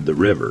bit toward the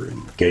river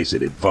in case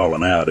it had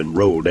fallen out and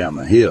rolled down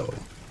the hill.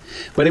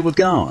 But it was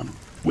gone.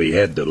 We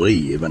had to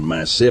leave, and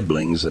my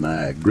siblings and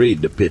I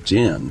agreed to pitch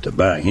in to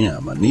buy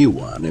him a new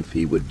one if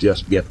he would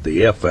just get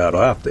the F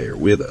out there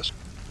with us.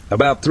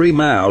 About 3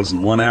 miles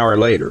and 1 hour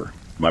later,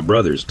 my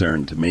brothers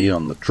turned to me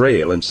on the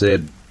trail and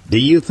said, "Do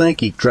you think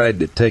he tried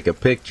to take a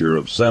picture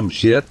of some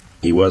shit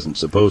he wasn't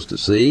supposed to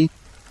see?"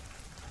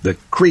 The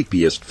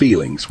creepiest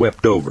feeling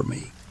swept over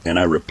me, and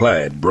I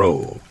replied,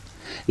 "Bro,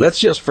 let's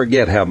just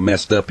forget how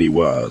messed up he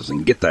was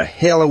and get the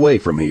hell away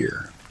from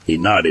here." He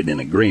nodded in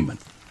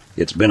agreement.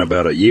 It's been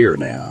about a year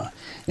now,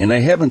 and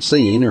they haven't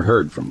seen or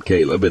heard from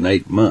Caleb in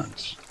 8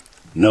 months.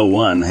 No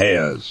one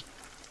has.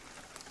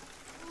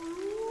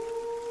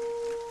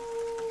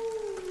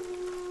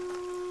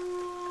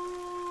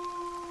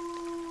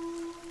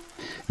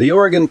 The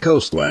Oregon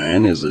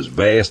coastline is as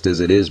vast as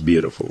it is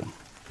beautiful.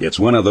 It's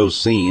one of those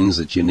scenes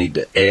that you need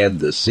to add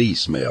the sea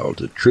smell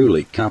to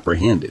truly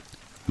comprehend it.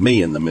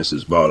 Me and the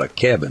missus bought a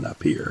cabin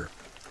up here.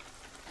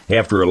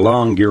 After a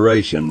long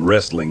duration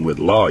wrestling with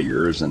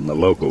lawyers and the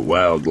local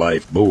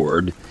wildlife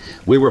board,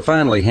 we were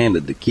finally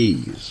handed the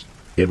keys.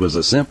 It was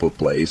a simple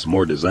place,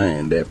 more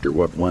designed after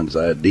what one's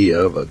idea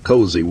of a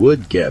cozy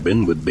wood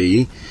cabin would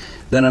be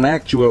than an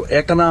actual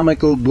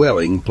economical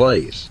dwelling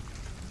place.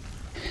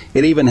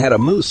 It even had a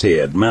moose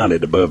head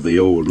mounted above the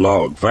old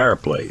log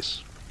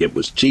fireplace. It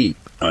was cheap,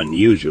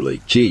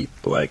 unusually cheap,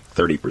 like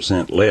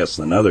 30% less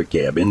than other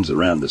cabins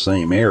around the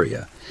same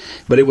area.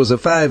 But it was a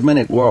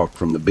 5-minute walk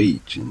from the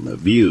beach, and the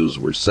views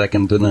were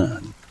second to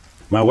none.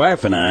 My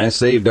wife and I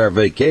saved our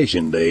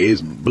vacation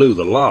days and blew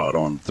the lot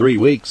on 3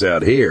 weeks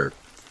out here.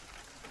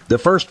 The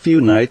first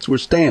few nights were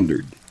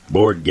standard.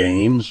 Board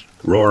games,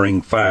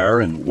 roaring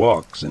fire, and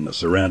walks in the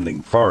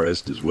surrounding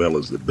forest as well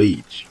as the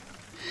beach.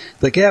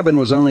 The cabin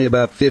was only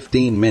about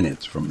 15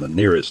 minutes from the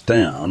nearest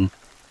town,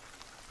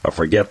 a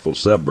forgetful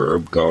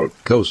suburb called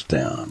Coast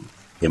Town,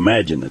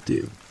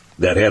 imaginative,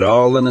 that had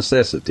all the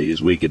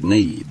necessities we could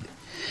need.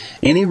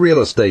 Any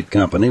real estate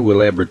company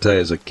will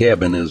advertise a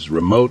cabin as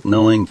remote,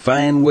 knowing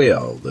fine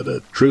well that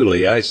a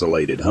truly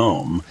isolated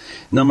home,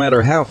 no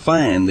matter how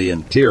fine the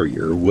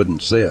interior,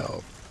 wouldn't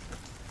sell.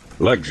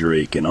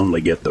 Luxury can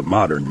only get the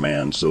modern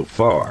man so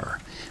far,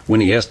 when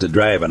he has to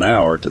drive an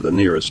hour to the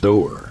nearest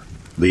store.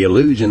 The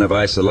illusion of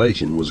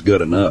isolation was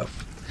good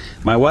enough.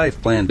 My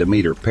wife planned to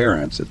meet her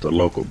parents at the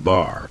local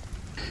bar.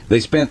 They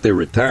spent their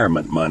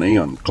retirement money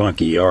on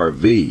clunky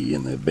RV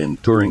and have been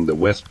touring the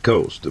west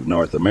coast of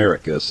North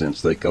America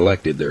since they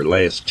collected their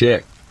last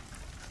check.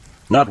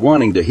 Not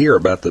wanting to hear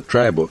about the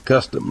tribal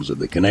customs of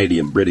the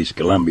Canadian British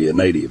Columbia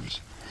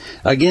natives.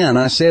 Again,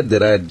 I said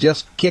that I'd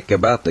just kick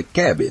about the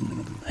cabin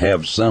and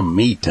have some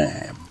me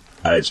time.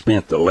 I'd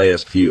spent the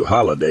last few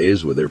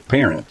holidays with her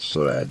parents,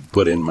 so I'd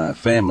put in my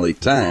family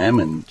time,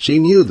 and she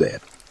knew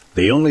that.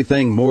 The only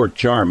thing more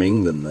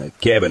charming than the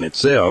cabin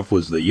itself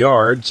was the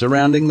yard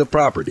surrounding the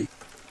property.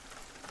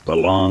 The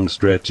long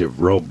stretch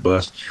of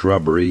robust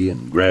shrubbery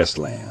and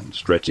grassland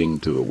stretching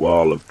to a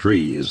wall of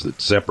trees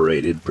that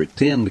separated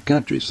pretend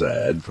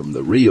countryside from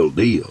the real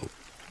deal.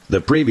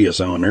 The previous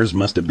owners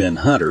must have been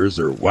hunters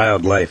or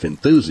wildlife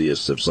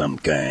enthusiasts of some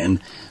kind,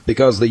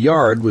 because the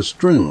yard was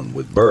strewn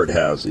with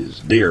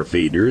birdhouses, deer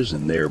feeders,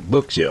 and their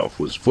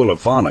bookshelf was full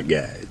of fauna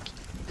guides.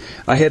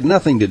 I had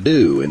nothing to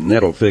do, and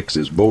Nettlefix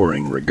is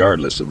boring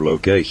regardless of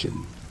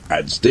location.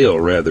 I'd still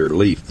rather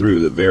leaf through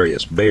the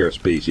various bear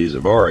species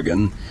of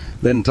Oregon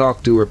than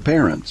talk to her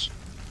parents.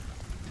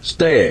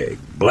 Stag,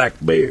 black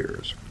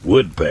bears,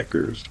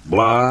 woodpeckers,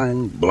 blah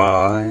and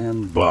blah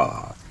and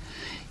blah.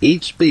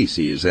 Each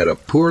species had a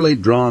poorly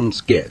drawn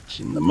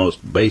sketch and the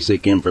most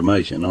basic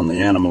information on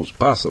the animals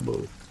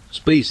possible.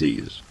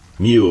 Species,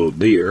 mule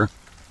deer.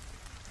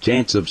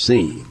 Chance of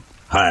seeing,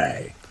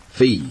 high.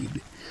 Feed,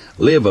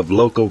 live of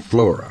local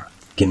flora.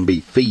 Can be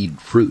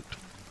feed fruit.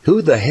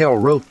 Who the hell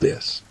wrote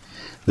this?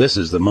 This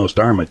is the most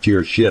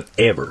armature shit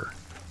ever.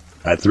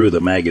 I threw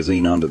the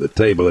magazine onto the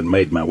table and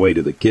made my way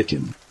to the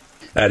kitchen.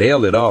 I'd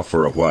held it off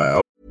for a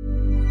while.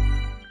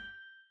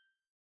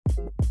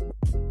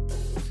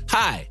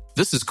 Hi,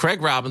 this is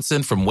Craig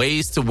Robinson from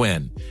Ways to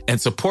Win,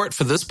 and support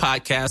for this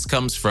podcast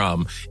comes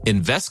from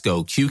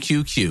Invesco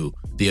QQQ,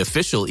 the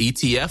official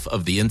ETF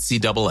of the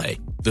NCAA.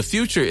 The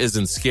future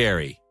isn't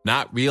scary.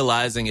 Not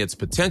realizing its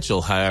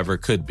potential, however,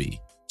 could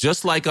be.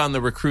 Just like on the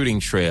recruiting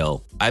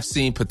trail, I've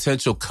seen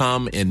potential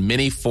come in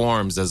many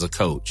forms as a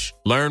coach.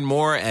 Learn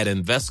more at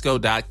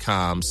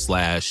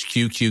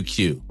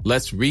Invesco.com/QQQ.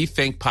 Let's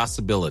rethink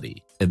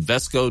possibility.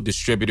 Invesco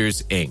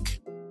Distributors, Inc.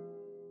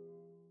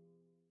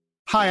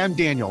 Hi, I'm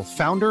Daniel,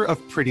 founder of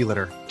Pretty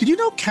Litter. Did you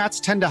know cats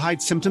tend to hide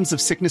symptoms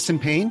of sickness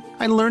and pain?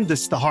 I learned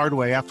this the hard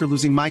way after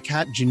losing my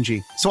cat,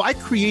 Gingy. So I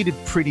created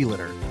Pretty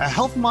Litter, a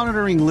health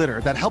monitoring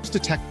litter that helps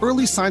detect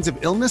early signs of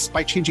illness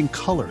by changing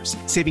colors,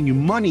 saving you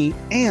money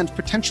and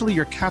potentially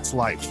your cat's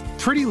life.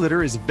 Pretty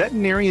Litter is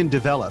veterinarian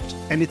developed,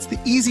 and it's the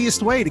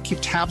easiest way to keep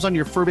tabs on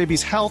your fur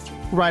baby's health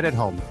right at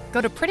home.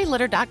 Go to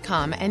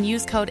prettylitter.com and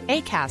use code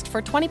ACAST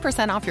for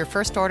 20% off your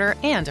first order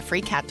and a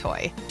free cat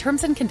toy.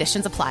 Terms and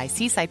conditions apply.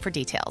 See site for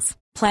details.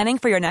 Planning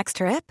for your next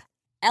trip?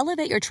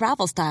 Elevate your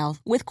travel style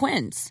with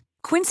Quince.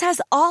 Quince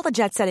has all the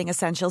jet-setting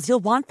essentials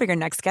you'll want for your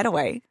next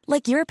getaway,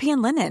 like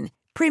European linen,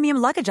 premium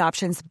luggage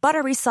options,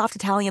 buttery soft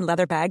Italian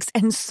leather bags,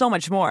 and so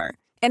much more.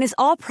 And is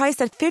all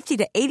priced at 50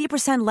 to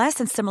 80% less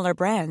than similar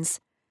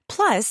brands.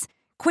 Plus,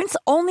 Quince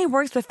only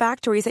works with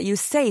factories that use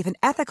safe and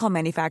ethical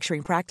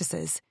manufacturing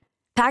practices.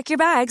 Pack your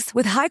bags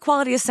with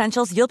high-quality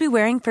essentials you'll be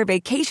wearing for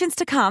vacations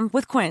to come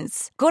with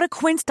Quince. Go to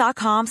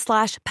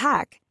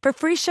quince.com/pack for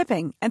free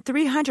shipping and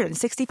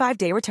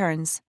 365-day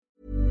returns.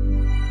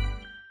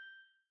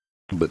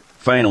 But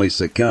finally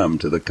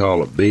succumbed to the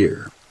call of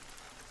beer.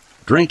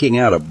 Drinking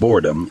out of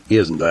boredom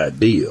isn't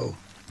ideal,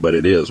 but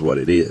it is what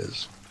it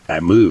is.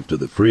 I moved to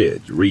the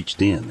fridge,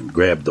 reached in, and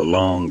grabbed the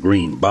long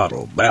green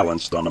bottle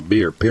balanced on a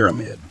beer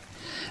pyramid.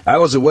 I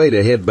was away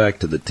to head back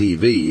to the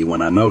TV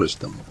when I noticed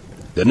them.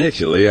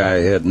 Initially,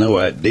 I had no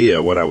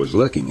idea what I was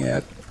looking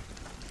at.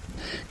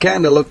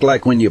 Kinda looked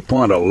like when you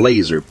point a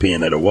laser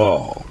pin at a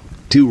wall.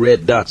 2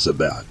 red dots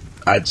about,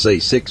 I'd say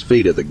 6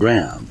 feet of the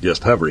ground,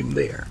 just hovering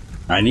there.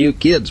 I knew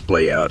kids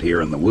play out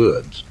here in the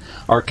woods,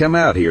 or come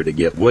out here to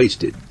get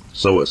wasted,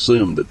 so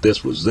assumed that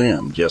this was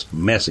them just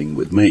messing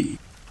with me.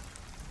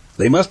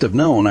 They must have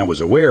known I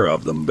was aware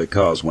of them,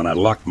 because when I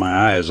locked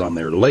my eyes on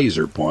their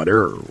laser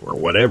pointer, or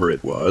whatever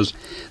it was,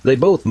 they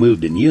both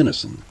moved in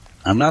unison.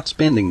 I'm not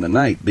spending the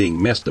night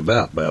being messed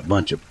about by a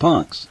bunch of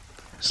punks.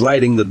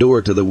 Sliding the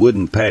door to the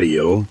wooden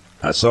patio,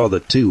 I saw the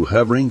 2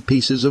 hovering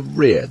pieces of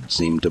red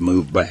seem to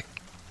move back.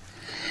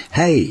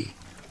 "Hey,"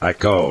 I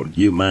called,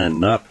 "you mind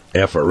not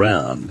F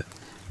around."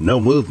 No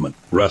movement,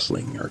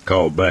 rustling, or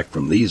call back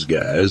from these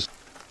guys.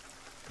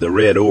 The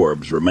red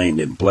orbs remained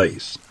in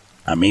place.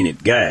 I mean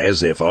it,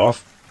 guys, F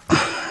off.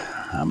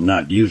 I'm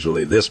not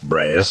usually this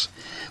brass,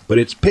 but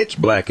it's pitch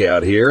black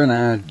out here and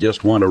I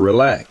just want to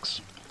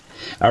relax.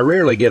 I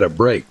rarely get a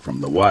break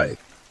from the wife.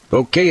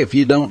 Okay, if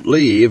you don't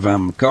leave,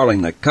 I'm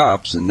calling the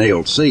cops and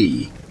they'll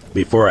see.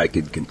 Before I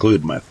could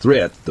conclude my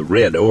threat, the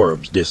red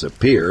orbs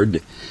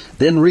disappeared,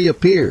 then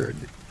reappeared,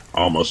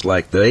 almost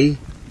like they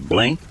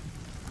blinked.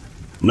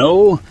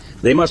 No,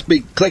 they must be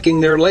clicking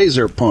their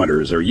laser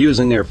pointers or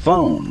using their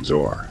phones,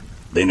 or...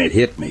 Then it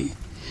hit me.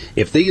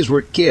 If these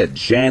were kids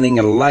shining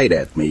a light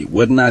at me,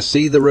 wouldn't I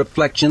see the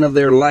reflection of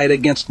their light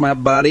against my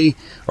body,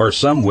 or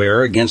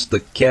somewhere against the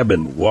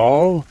cabin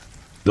wall?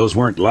 Those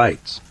weren't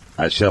lights.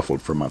 I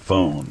shuffled for my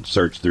phone,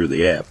 searched through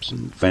the apps,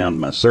 and found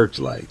my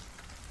searchlight.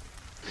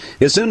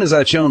 As soon as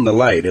I shone the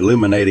light,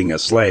 illuminating a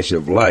slash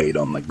of light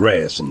on the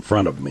grass in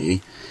front of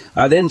me,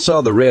 I then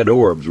saw the red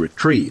orbs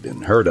retreat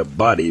and heard a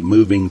body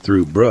moving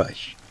through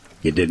brush.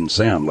 It didn't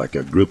sound like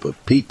a group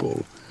of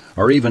people,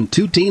 or even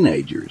two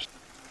teenagers.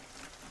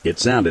 It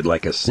sounded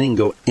like a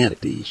single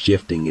entity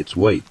shifting its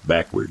weight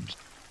backwards.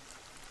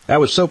 I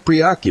was so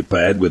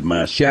preoccupied with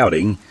my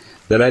shouting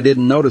that I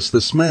didn't notice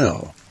the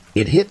smell.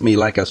 It hit me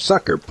like a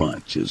sucker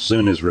punch as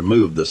soon as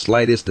removed the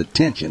slightest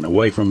attention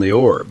away from the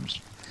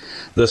orbs.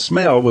 The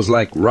smell was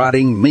like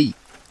rotting meat.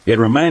 It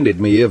reminded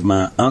me of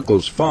my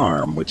uncle's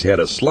farm, which had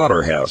a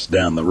slaughterhouse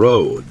down the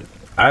road.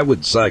 I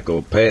would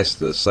cycle past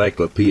the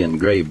Cyclopean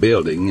gray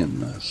building, and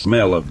the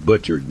smell of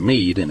butchered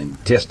meat and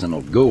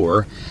intestinal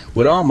gore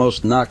would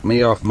almost knock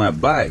me off my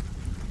bike.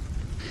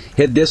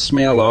 Had this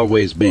smell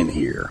always been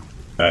here?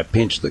 I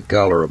pinched the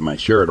collar of my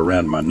shirt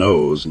around my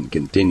nose and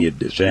continued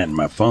to shine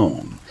my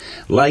phone,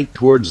 light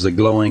towards the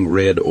glowing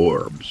red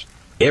orbs.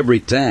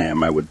 Every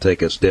time I would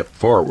take a step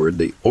forward,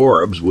 the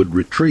orbs would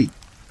retreat.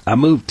 I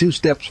moved 2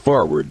 steps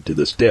forward to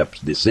the steps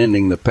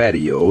descending the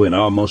patio and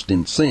almost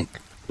in sync,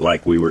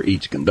 like we were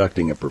each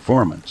conducting a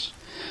performance.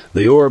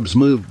 The orbs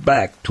moved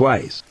back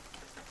twice.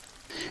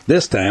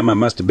 This time I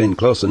must have been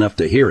close enough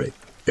to hear it.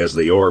 As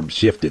the orbs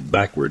shifted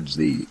backwards,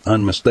 the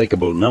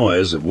unmistakable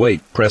noise of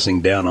weight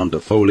pressing down onto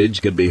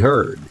foliage could be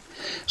heard.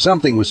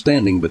 Something was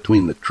standing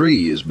between the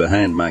trees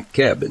behind my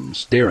cabin,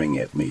 staring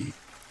at me.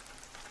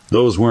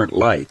 Those weren't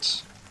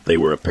lights. They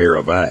were a pair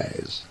of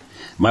eyes.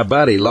 My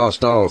body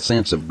lost all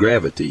sense of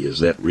gravity as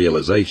that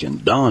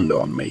realization dawned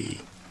on me.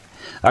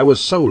 I was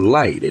so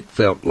light it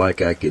felt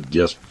like I could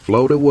just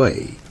float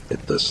away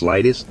at the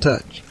slightest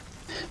touch.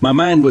 My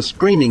mind was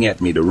screaming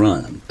at me to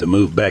run, to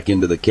move back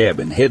into the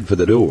cabin, head for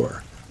the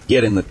door,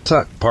 get in the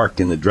truck parked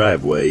in the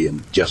driveway,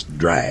 and just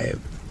drive.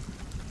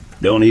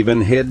 Don't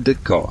even head to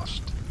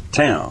Cost,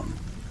 town,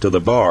 to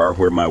the bar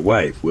where my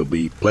wife will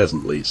be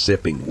pleasantly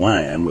sipping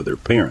wine with her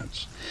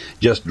parents.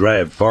 Just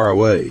drive far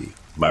away.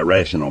 My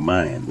rational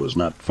mind was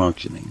not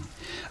functioning.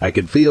 I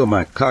could feel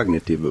my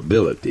cognitive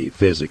ability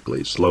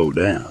physically slow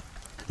down.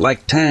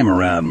 Like time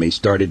around me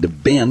started to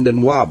bend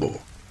and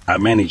wobble. I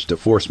managed to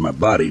force my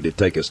body to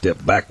take a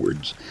step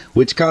backwards,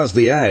 which caused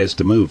the eyes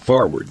to move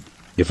forward.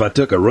 If I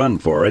took a run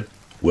for it,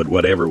 would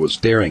whatever was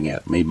staring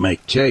at me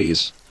make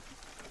chase?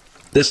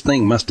 This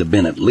thing must have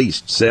been at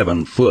least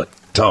 7 foot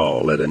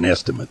tall at an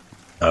estimate.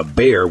 A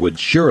bear would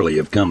surely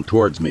have come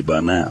towards me by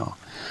now,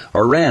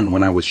 or ran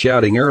when I was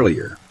shouting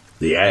earlier.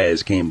 The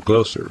eyes came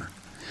closer.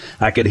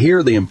 I could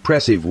hear the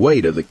impressive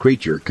weight of the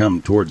creature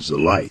come towards the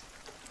light.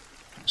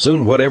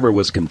 Soon whatever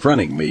was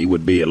confronting me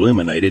would be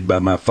illuminated by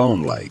my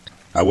phone light.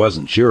 I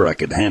wasn't sure I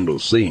could handle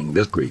seeing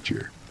this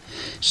creature.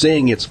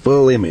 Seeing its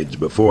full image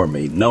before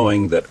me,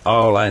 knowing that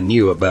all I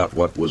knew about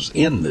what was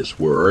in this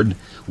world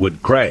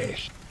would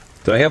crash.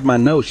 To have my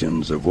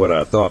notions of what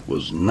I thought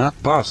was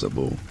not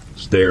possible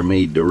stare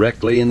me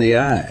directly in the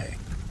eye.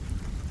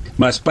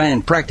 My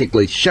spine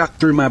practically shot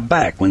through my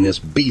back when this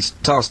beast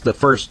tossed the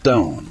first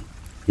stone.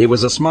 It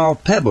was a small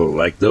pebble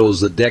like those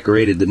that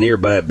decorated the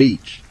nearby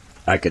beach.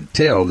 I could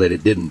tell that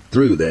it didn't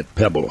throw that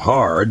pebble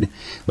hard,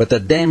 but the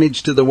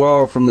damage to the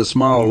wall from the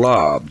small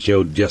lob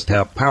showed just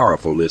how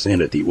powerful this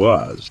entity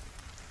was.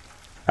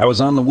 I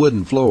was on the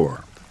wooden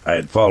floor. I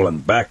had fallen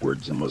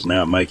backwards and was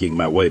now making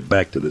my way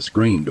back to the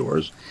screen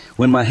doors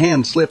when my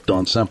hand slipped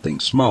on something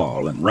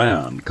small and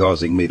round,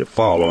 causing me to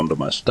fall onto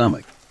my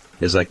stomach.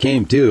 As I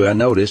came to, I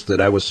noticed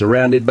that I was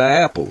surrounded by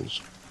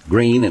apples.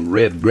 Green and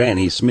red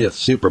Granny Smith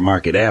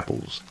supermarket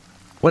apples.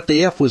 What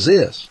the F was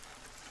this?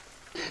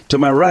 To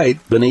my right,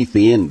 beneath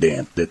the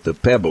indent that the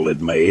pebble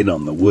had made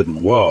on the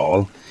wooden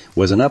wall,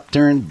 was an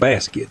upturned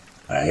basket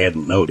I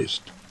hadn't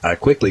noticed. I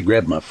quickly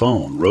grabbed my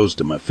phone, rose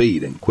to my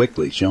feet, and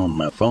quickly shone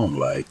my phone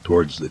light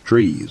towards the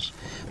trees.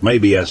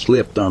 Maybe I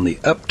slipped on the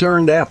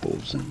upturned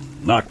apples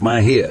and knocked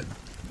my head.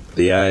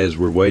 The eyes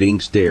were waiting,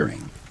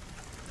 staring.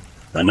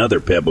 Another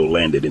pebble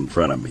landed in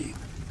front of me.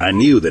 I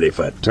knew that if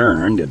I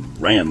turned and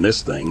ran,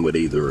 this thing would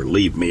either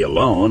leave me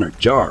alone or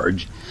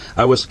charge.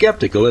 I was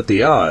skeptical at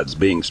the odds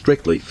being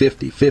strictly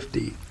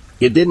 50-50.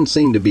 It didn't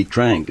seem to be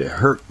trying to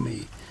hurt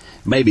me.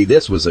 Maybe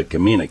this was a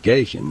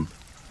communication.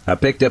 I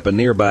picked up a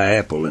nearby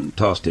apple and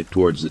tossed it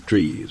towards the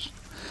trees.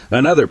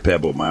 Another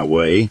pebble my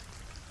way.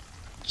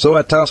 So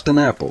I tossed an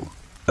apple.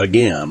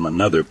 Again,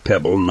 another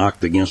pebble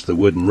knocked against the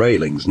wooden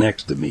railings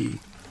next to me.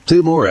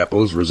 2 more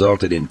apples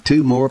resulted in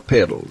 2 more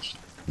pebbles.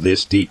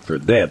 This teat for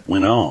that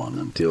went on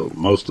until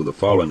most of the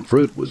fallen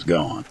fruit was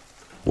gone.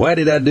 Why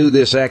did I do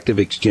this active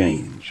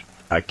exchange?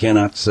 I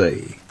cannot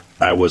say.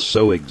 I was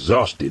so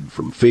exhausted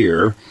from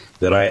fear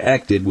that I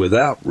acted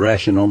without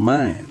rational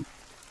mind.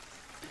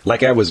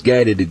 Like I was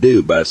guided to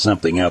do by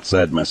something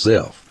outside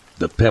myself.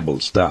 The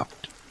pebbles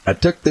stopped. I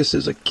took this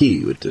as a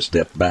cue to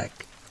step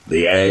back.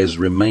 The eyes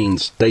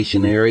remained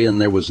stationary and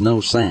there was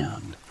no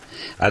sound.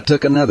 I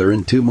took another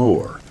and 2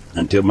 more,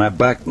 until my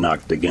back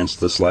knocked against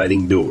the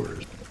sliding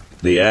doors.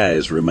 The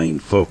eyes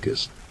remained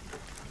focused.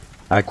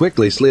 I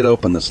quickly slid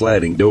open the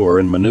sliding door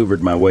and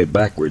maneuvered my way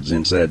backwards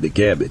inside the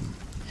cabin.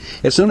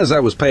 As soon as I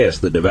was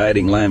past the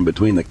dividing line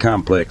between the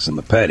complex and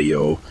the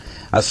patio,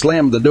 I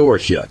slammed the door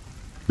shut.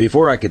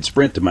 Before I could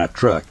sprint to my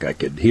truck, I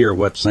could hear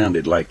what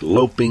sounded like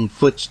loping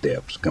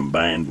footsteps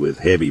combined with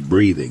heavy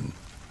breathing.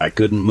 I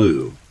couldn't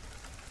move.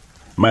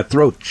 My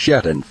throat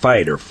shut in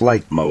fight or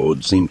flight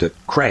mode seemed to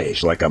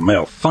crash like a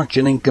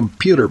malfunctioning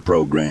computer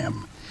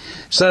program.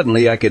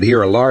 Suddenly I could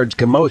hear a large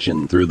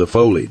commotion through the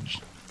foliage.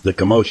 The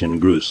commotion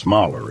grew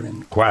smaller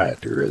and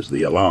quieter as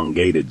the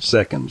elongated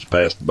seconds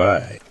passed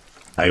by.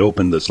 I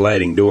opened the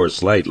sliding door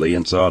slightly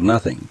and saw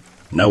nothing.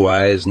 No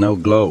eyes, no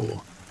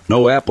glow.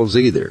 No apples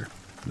either.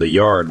 The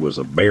yard was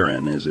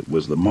barren as it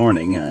was the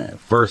morning I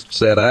first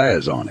set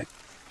eyes on it.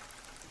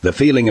 The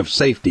feeling of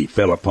safety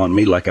fell upon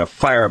me like a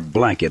fire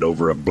blanket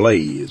over a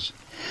blaze.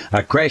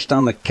 I crashed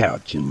on the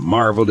couch and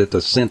marveled at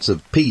the sense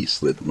of peace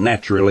that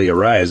naturally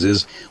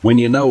arises when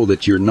you know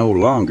that you're no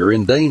longer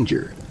in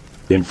danger.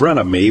 In front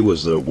of me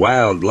was the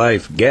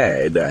wildlife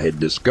guide I had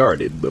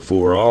discarded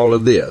before all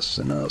of this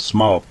and a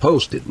small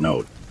post-it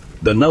note.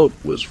 The note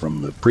was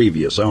from the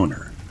previous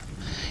owner.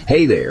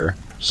 Hey there,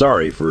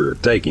 sorry for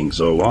taking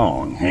so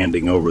long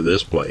handing over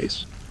this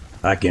place.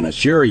 I can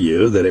assure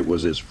you that it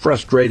was as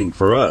frustrating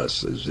for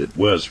us as it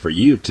was for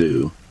you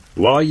two.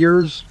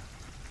 Lawyers?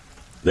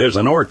 There's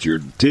an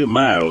orchard 2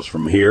 miles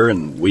from here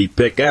and we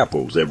pick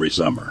apples every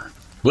summer.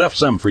 Left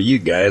some for you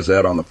guys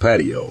out on the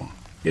patio.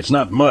 It's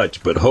not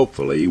much, but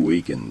hopefully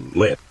we can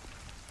let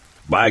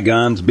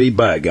bygones be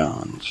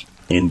bygones.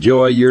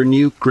 Enjoy your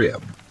new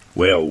crib.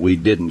 Well, we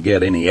didn't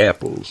get any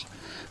apples,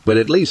 but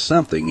at least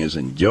something is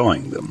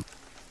enjoying them.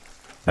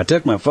 I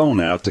took my phone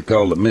out to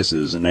call the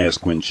missus and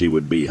ask when she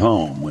would be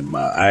home when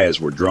my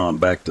eyes were drawn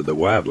back to the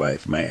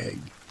wildlife mag.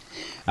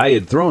 I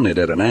had thrown it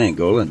at an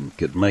angle and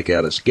could make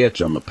out a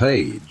sketch on the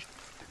page.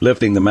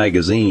 Lifting the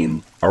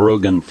magazine,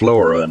 Oregon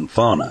Flora and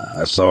Fauna,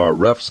 I saw a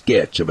rough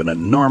sketch of an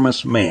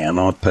enormous man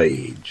on a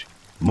page.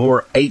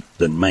 More ape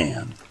than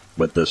man,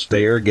 but the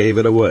stare gave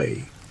it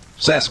away.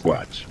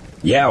 Sasquatch,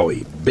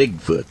 Yowie,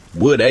 Bigfoot,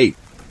 wood ape,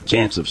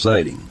 chance of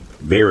sighting,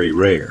 very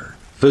rare.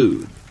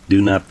 Food,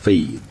 do not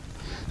feed.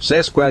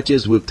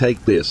 Sasquatches will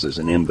take this as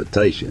an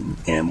invitation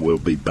and will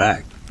be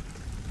back.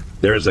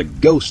 There is a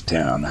ghost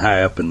town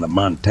high up in the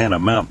Montana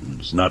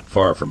mountains, not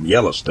far from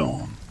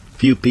Yellowstone.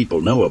 Few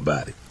people know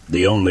about it.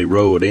 The only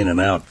road in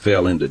and out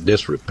fell into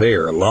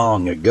disrepair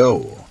long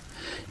ago.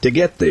 To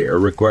get there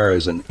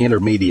requires an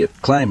intermediate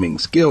climbing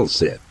skill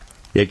set.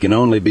 It can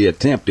only be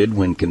attempted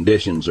when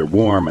conditions are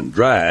warm and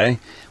dry,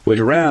 which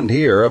around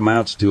here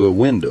amounts to a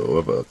window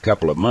of a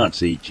couple of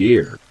months each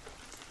year.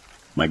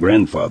 My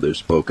grandfather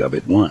spoke of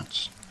it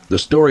once. The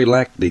story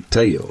lacked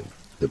detail,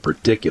 the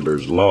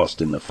particulars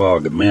lost in the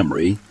fog of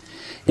memory,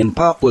 and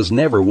Pop was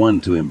never one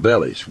to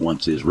embellish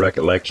once his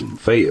recollection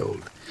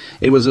failed.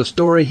 It was a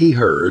story he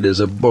heard as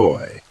a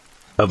boy,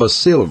 of a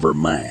silver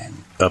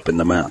mine up in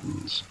the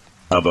mountains,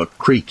 of a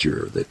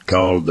creature that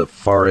called the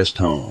forest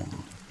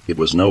home. It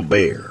was no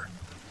bear.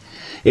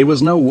 It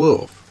was no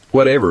wolf.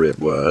 Whatever it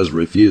was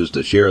refused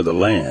to share the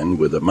land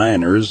with the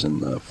miners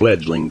and the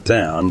fledgling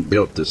town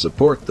built to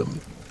support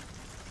them.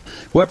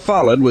 What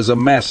followed was a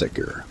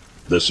massacre.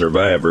 The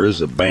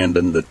survivors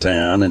abandoned the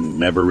town and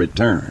never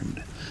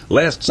returned.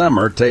 Last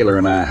summer, Taylor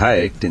and I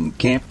hiked and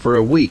camped for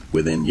a week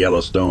within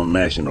Yellowstone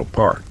National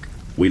Park.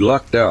 We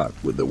lucked out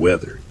with the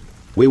weather.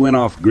 We went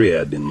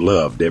off-grid and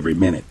loved every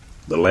minute.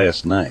 The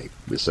last night,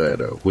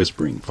 beside a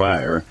whispering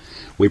fire,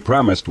 we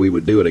promised we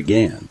would do it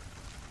again.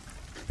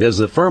 As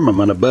the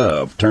firmament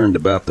above turned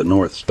about the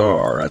North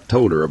Star, I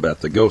told her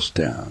about the ghost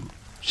town.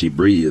 She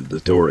breathed the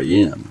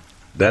Tory in.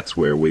 That's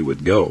where we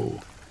would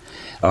go.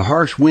 A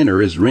harsh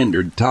winter is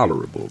rendered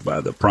tolerable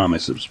by the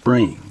promise of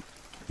spring.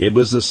 It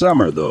was the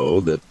summer, though,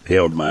 that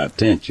held my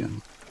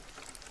attention.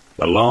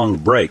 A long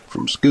break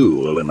from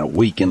school and a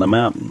week in the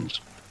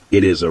mountains.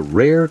 It is a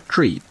rare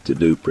treat to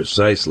do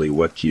precisely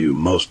what you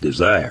most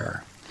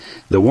desire.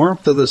 The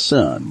warmth of the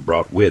sun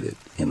brought with it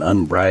an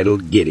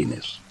unbridled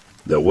giddiness.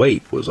 The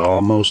wait was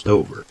almost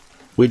over.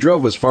 We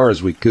drove as far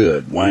as we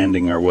could,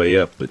 winding our way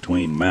up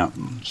between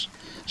mountains,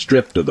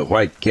 stripped of the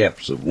white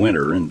caps of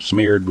winter and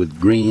smeared with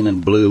green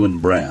and blue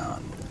and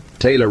brown.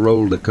 Taylor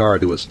rolled the car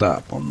to a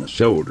stop on the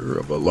shoulder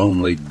of a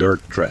lonely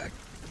dirt track.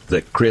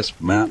 The crisp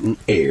mountain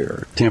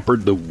air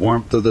tempered the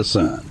warmth of the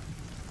sun.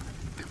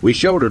 We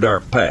shouldered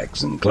our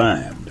packs and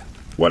climbed.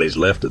 What is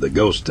left of the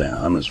ghost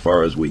town, as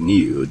far as we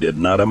knew, did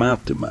not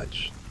amount to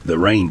much. The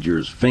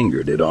Rangers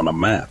fingered it on a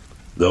map,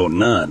 though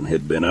none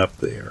had been up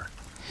there.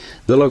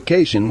 The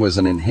location was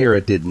an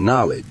inherited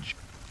knowledge.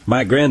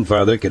 My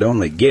grandfather could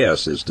only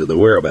guess as to the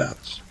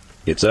whereabouts.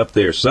 "It's up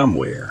there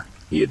somewhere,"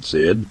 he had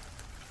said.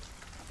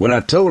 When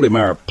I told him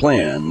our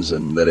plans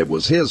and that it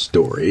was his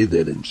story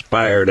that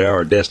inspired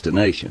our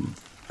destination,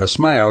 a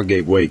smile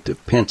gave way to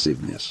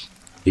pensiveness.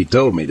 He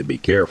told me to be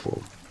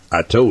careful.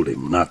 I told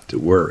him not to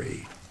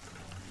worry.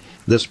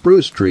 The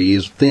spruce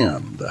trees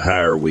thinned the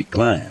higher we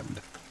climbed.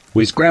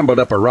 We scrambled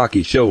up a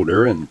rocky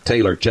shoulder and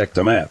Taylor checked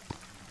the map.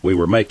 We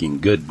were making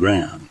good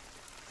ground.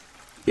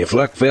 If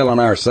luck fell on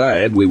our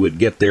side, we would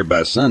get there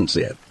by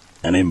sunset.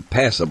 An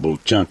impassable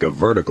chunk of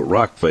vertical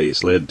rock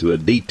face led to a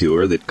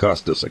detour that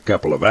cost us a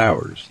couple of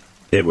hours.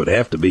 It would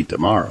have to be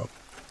tomorrow.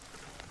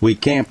 We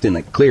camped in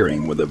a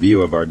clearing with a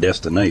view of our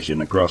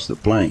destination across the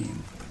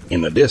plain.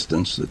 In the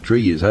distance, the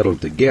trees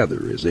huddled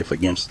together as if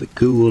against the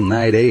cool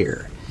night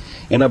air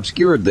and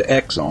obscured the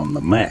X on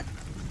the map.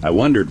 I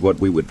wondered what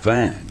we would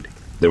find.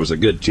 There was a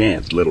good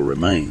chance little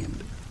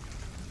remained.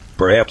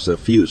 Perhaps a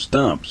few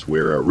stumps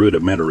where a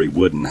rudimentary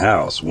wooden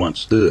house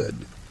once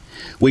stood.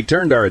 We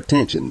turned our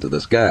attention to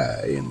the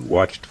sky and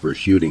watched for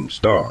shooting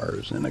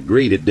stars and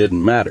agreed it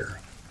didn't matter.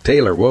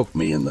 Taylor woke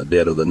me in the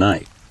dead of the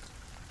night.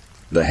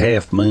 The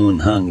half-moon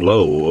hung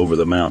low over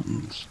the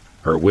mountains.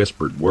 Her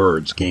whispered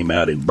words came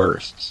out in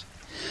bursts.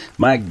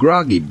 My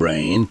groggy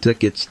brain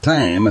took its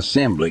time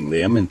assembling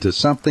them into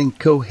something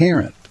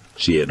coherent.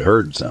 She had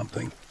heard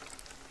something.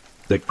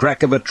 The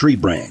crack of a tree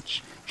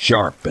branch,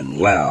 sharp and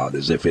loud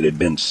as if it had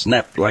been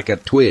snapped like a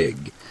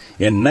twig,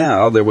 and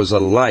now there was a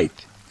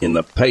light in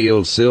the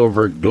pale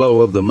silver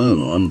glow of the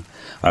moon.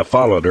 I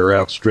followed her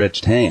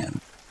outstretched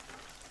hand.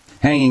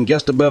 Hanging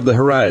just above the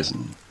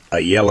horizon,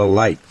 a yellow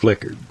light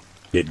flickered.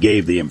 It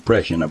gave the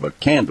impression of a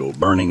candle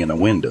burning in a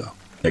window.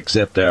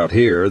 Except out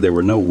here, there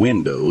were no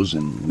windows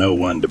and no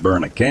one to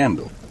burn a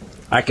candle.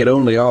 I could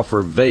only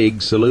offer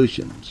vague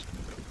solutions.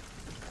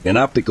 An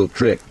optical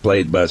trick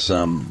played by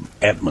some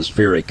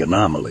atmospheric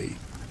anomaly.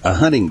 A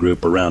hunting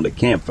group around a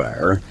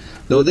campfire,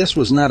 though this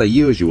was not a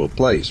usual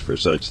place for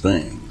such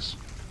things.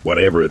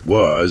 Whatever it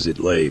was, it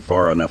lay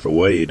far enough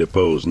away to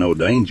pose no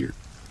danger.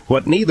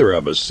 What neither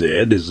of us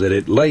said is that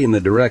it lay in the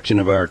direction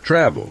of our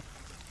travel.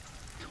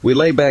 We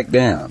lay back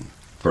down.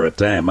 For a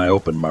time I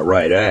opened my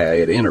right eye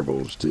at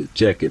intervals to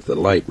check if the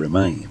light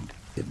remained.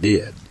 It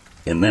did,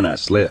 and then I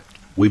slept.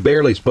 We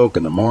barely spoke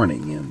in the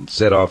morning and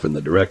set off in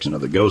the direction of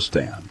the ghost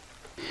town.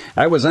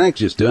 I was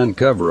anxious to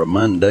uncover a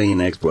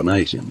mundane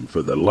explanation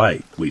for the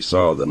light we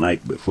saw the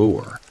night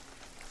before.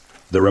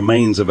 The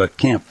remains of a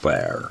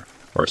campfire,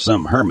 or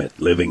some hermit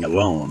living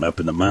alone up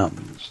in the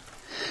mountains.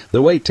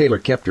 The way Taylor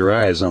kept her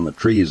eyes on the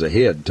trees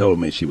ahead told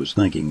me she was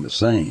thinking the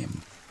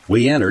same.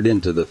 We entered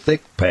into the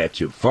thick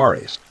patch of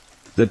forest.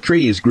 The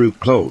trees grew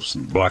close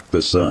and blocked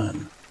the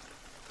sun.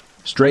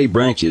 Stray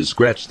branches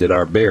scratched at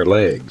our bare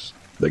legs.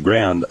 The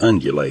ground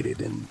undulated,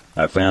 and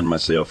I found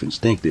myself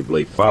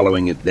instinctively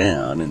following it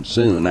down, and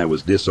soon I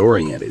was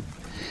disoriented.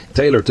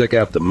 Taylor took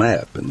out the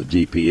map and the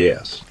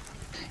GPS.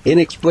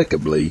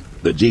 Inexplicably,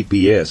 the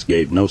GPS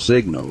gave no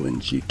signal,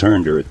 and she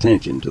turned her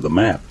attention to the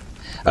map.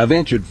 I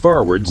ventured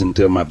forwards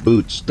until my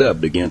boots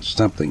stubbed against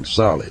something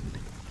solid.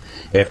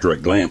 After a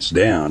glance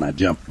down, I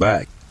jumped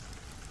back.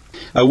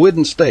 A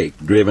wooden stake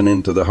driven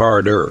into the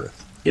hard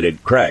earth. It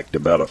had cracked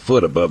about a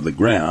foot above the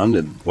ground,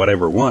 and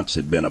whatever once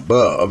had been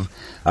above,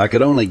 I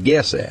could only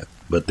guess at.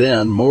 But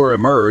then more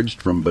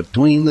emerged from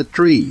between the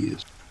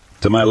trees.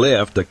 To my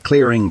left, a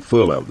clearing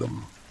full of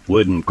them.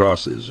 Wooden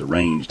crosses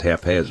arranged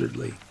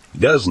haphazardly.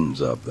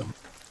 Dozens of them.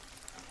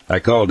 I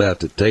called out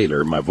to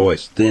Taylor, my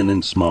voice thin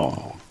and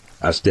small.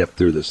 I stepped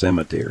through the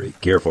cemetery,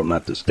 careful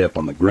not to step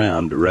on the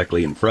ground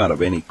directly in front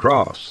of any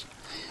cross.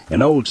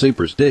 An old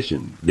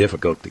superstition,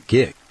 difficult to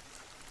kick.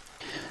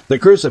 The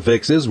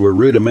crucifixes were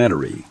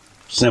rudimentary,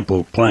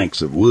 simple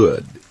planks of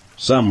wood.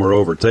 Some were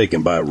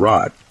overtaken by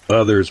rot,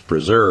 others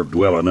preserved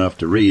well enough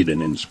to read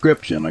an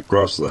inscription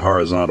across the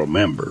horizontal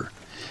member,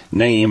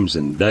 names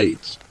and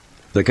dates.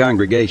 The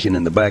congregation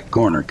in the back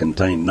corner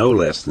contained no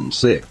less than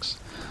 6,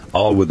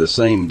 all with the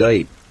same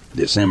date,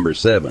 December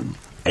 7,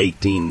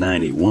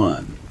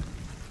 1891.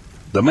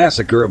 The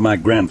massacre of my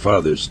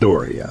grandfather's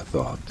story, I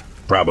thought.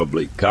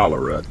 Probably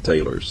cholera,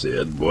 Taylor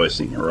said,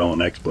 voicing her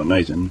own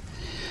explanation.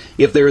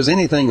 If there is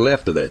anything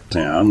left of that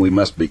town, we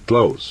must be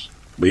close.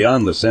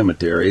 Beyond the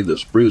cemetery, the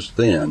spruce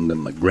thinned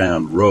and the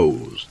ground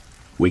rose.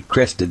 We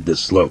crested the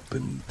slope,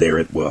 and there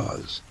it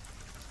was.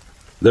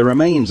 The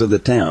remains of the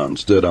town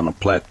stood on a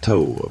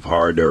plateau of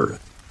hard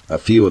earth. A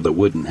few of the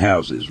wooden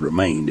houses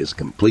remained as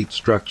complete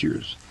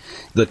structures.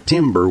 The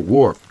timber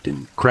warped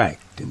and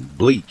cracked and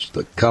bleached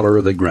the color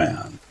of the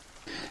ground.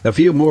 A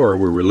few more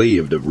were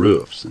relieved of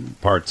roofs and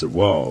parts of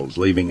walls,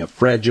 leaving a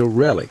fragile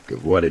relic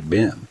of what had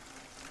been.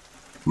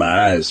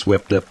 My eyes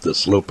swept up the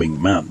sloping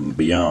mountain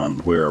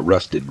beyond, where a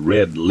rusted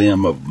red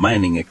limb of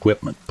mining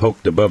equipment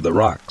poked above the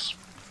rocks.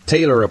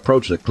 Taylor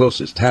approached the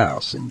closest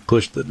house and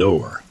pushed the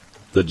door.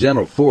 The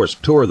gentle force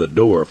tore the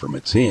door from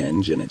its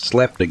hinge, and it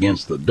slapped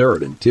against the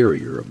dirt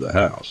interior of the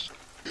house.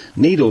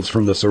 Needles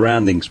from the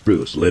surrounding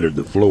spruce littered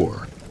the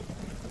floor.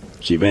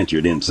 She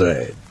ventured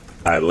inside.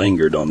 I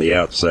lingered on the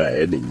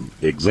outside and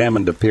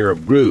examined a pair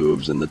of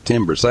grooves in the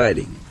timber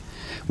siding.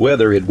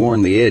 Weather had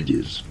worn the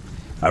edges.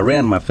 I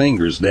ran my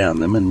fingers down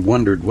them and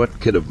wondered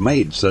what could have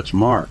made such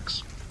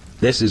marks.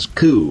 "This is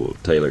cool,"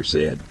 Taylor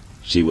said.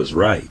 She was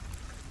right.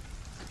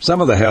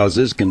 Some of the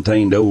houses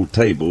contained old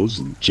tables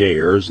and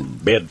chairs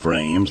and bed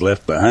frames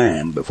left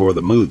behind before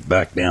the move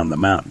back down the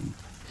mountain.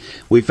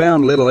 We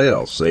found little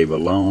else save a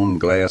lone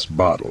glass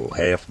bottle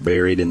half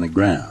buried in the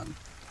ground.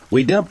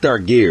 We dumped our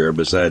gear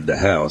beside the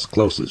house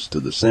closest to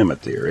the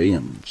cemetery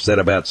and set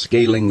about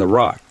scaling the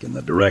rock in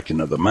the direction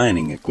of the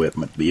mining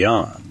equipment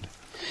beyond.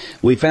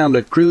 We found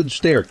a crude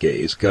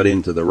staircase cut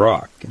into the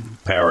rock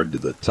and powered to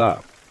the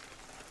top.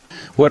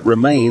 What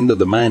remained of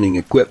the mining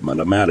equipment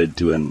amounted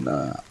to an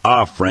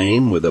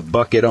A-frame with a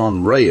bucket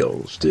on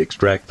rails to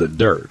extract the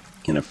dirt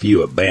and a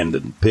few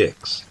abandoned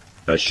picks.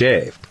 A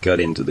shaft cut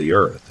into the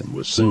earth and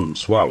was soon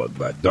swallowed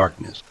by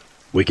darkness.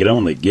 We could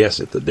only guess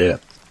at the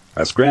depth.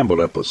 I scrambled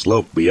up a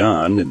slope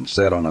beyond and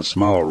sat on a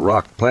small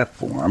rock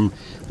platform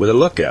with a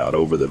lookout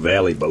over the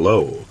valley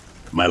below,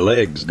 my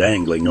legs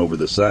dangling over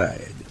the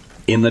side.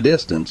 In the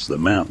distance, the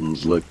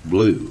mountains looked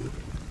blue.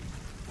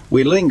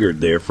 We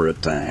lingered there for a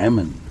time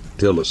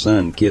until the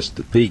sun kissed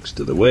the peaks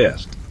to the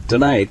west.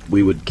 Tonight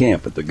we would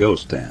camp at the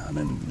ghost town,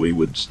 and we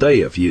would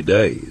stay a few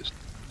days.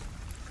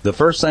 The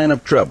first sign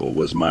of trouble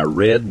was my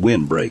red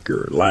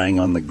windbreaker lying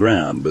on the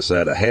ground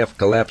beside a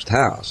half-collapsed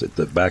house at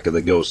the back of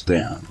the ghost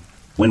town.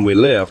 When we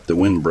left, the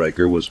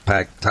windbreaker was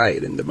packed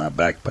tight into my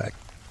backpack.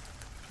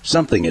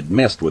 Something had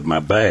messed with my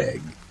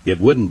bag. It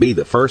wouldn't be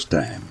the first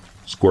time.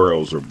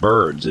 Squirrels or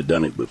birds had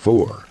done it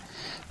before.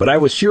 But I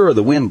was sure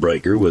the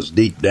windbreaker was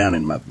deep down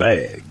in my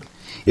bag.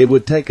 It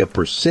would take a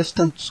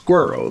persistent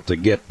squirrel to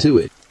get to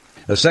it.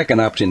 A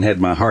second option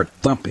had my heart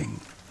thumping.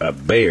 A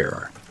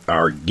bear.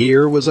 Our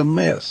gear was a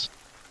mess.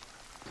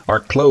 Our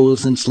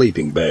clothes and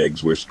sleeping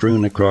bags were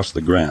strewn across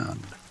the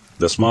ground.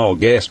 The small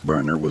gas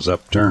burner was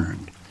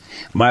upturned.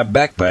 My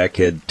backpack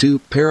had 2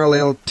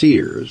 parallel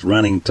tiers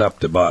running top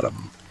to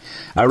bottom.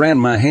 I ran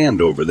my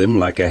hand over them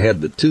like I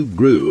had the 2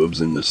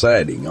 grooves in the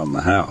siding on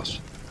the house.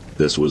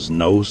 This was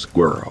no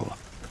squirrel.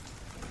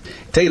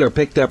 Taylor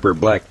picked up her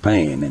black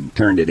pane and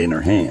turned it in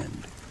her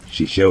hand.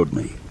 She showed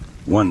me.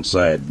 One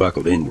side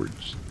buckled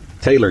inwards.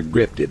 Taylor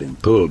gripped it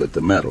and pulled at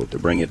the metal to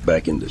bring it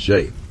back into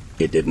shape.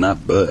 It did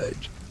not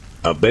budge.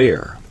 "A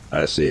bear,"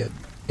 I said.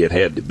 It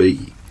had to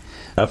be.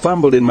 I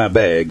fumbled in my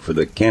bag for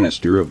the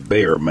canister of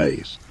bear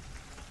mace.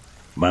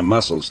 My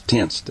muscles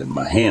tensed and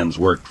my hands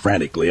worked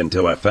frantically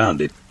until I found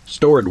it,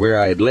 stored where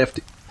I had left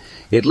it.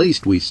 At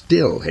least we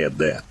still had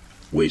that.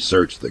 We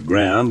searched the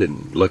ground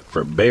and looked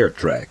for bear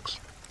tracks.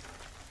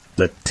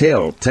 The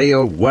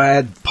telltale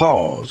wide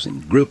paws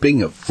and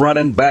grouping of front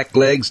and back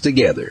legs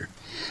together.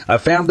 I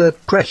found a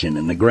impression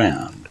in the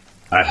ground.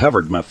 I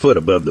hovered my foot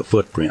above the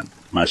footprint.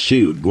 My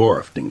shoe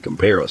dwarfed in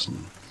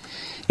comparison.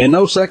 And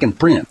no second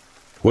print.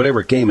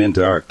 Whatever came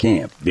into our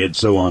camp did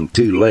so on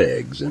 2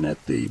 legs, and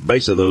at the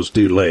base of those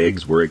 2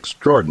 legs were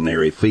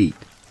extraordinary feet.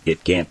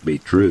 It can't be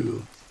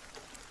true.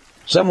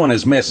 "Someone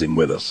is messing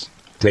with us."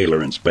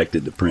 Taylor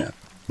inspected the print.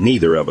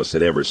 Neither of us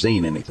had ever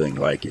seen anything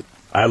like it.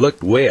 I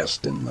looked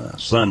west, and the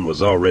sun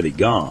was already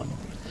gone.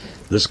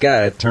 The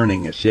sky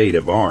turning a shade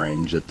of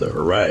orange at the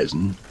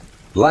horizon.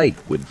 Light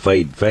would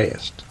fade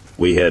fast.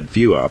 We had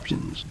few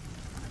options.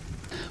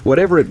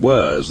 Whatever it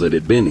was that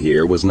had been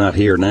here was not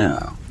here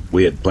now.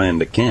 We had planned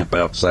to camp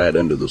outside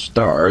under the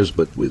stars,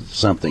 but with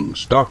something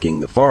stalking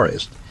the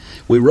forest.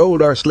 We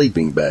rolled our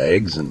sleeping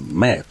bags and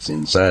mats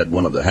inside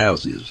one of the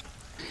houses.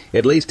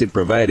 At least it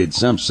provided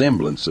some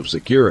semblance of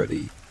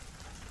security.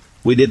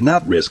 We did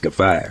not risk a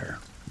fire.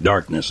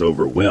 Darkness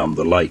overwhelmed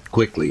the light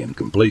quickly and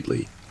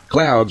completely.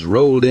 Clouds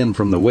rolled in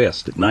from the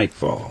west at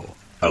nightfall.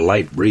 A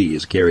light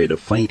breeze carried a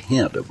faint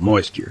hint of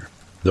moisture.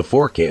 The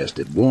forecast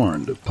had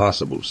warned of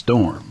possible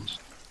storms.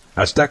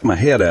 I stuck my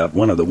head out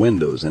one of the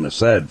windows and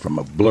aside from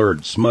a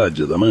blurred smudge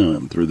of the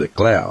moon through the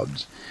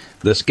clouds.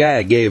 The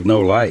sky gave no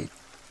light.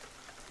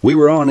 We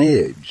were on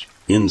edge.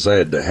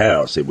 Inside the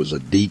house it was a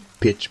deep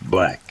pitch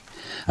black.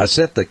 I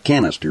set the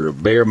canister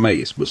of bear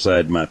mace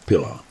beside my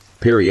pillow,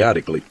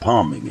 periodically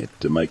palming it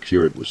to make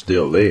sure it was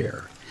still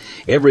there.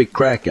 Every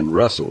crack and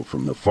rustle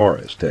from the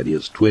forest had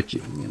his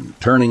twitching and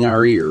turning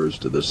our ears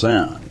to the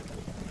sound.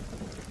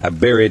 I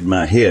buried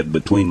my head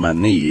between my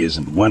knees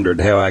and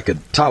wondered how I could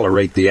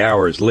tolerate the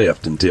hours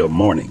left until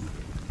morning.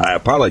 I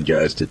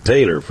apologized to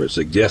Taylor for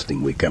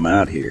suggesting we come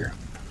out here.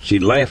 She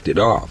laughed it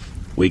off.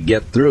 We'd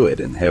get through it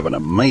and have an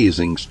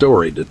amazing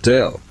story to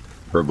tell.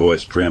 Her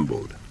voice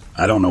trembled.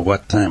 I don't know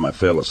what time I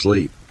fell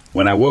asleep.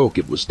 When I woke,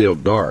 it was still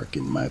dark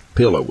and my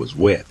pillow was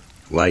wet.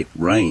 Light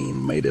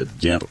rain made a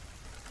gentle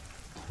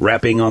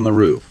rapping on the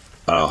roof.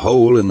 A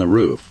hole in the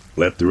roof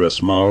let through a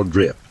small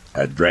drip.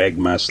 I dragged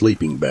my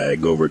sleeping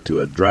bag over to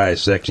a dry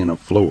section of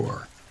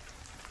floor.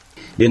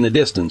 In the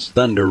distance,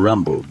 thunder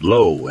rumbled,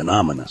 low and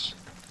ominous.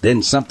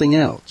 Then something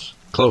else,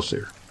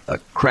 closer. A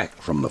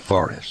crack from the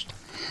forest.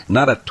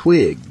 Not a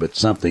twig, but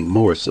something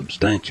more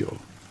substantial.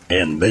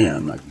 And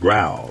then a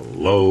growl,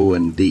 low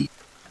and deep.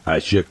 I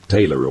shook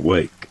Taylor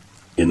awake.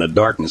 In the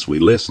darkness we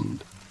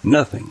listened.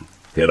 Nothing.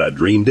 Had I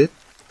dreamed it?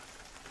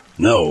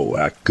 No,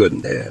 I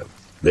couldn't have.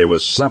 There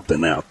was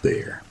something out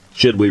there.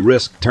 Should we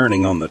risk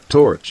turning on the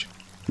torch?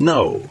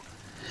 No.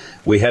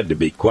 We had to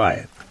be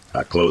quiet.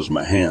 I closed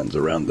my hands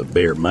around the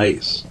bare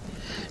mace.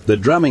 The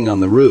drumming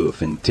on the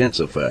roof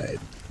intensified.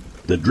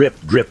 The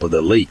drip of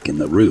the leak in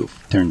the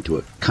roof turned to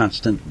a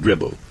constant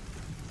dribble.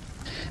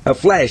 A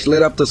flash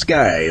lit up the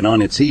sky, and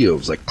on its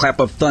heels a clap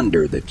of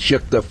thunder that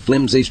shook the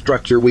flimsy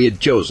structure we had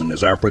chosen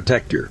as our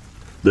protector.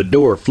 The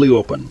door flew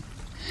open.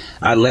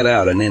 I let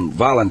out an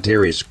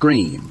involuntary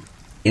scream.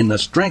 In the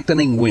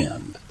strengthening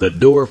wind, the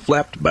door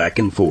flapped back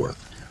and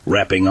forth,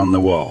 rapping on the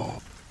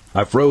wall.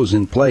 I froze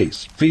in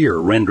place, fear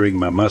rendering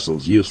my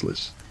muscles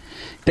useless.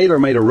 Taylor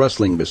made a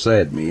rustling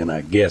beside me, and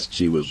I guessed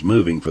she was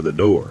moving for the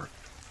door.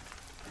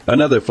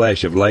 Another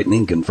flash of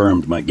lightning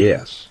confirmed my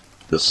guess.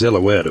 The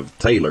silhouette of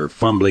Taylor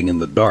fumbling in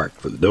the dark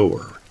for the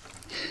door.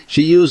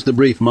 She used the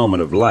brief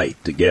moment of light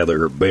to gather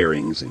her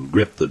bearings and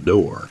grip the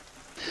door.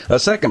 A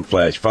second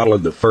flash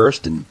followed the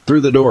first, and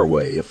through the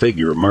doorway a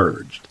figure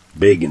emerged.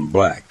 Big and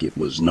black, it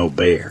was no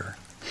bear.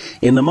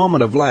 In the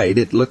moment of light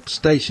it looked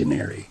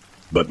stationary,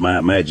 but my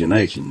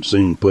imagination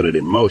soon put it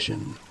in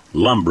motion,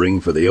 lumbering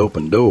for the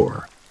open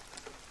door.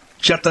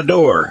 "Shut the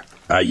door!"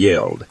 I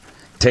yelled.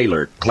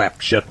 Taylor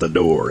clapped shut the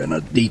door in a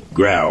deep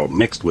growl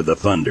mixed with the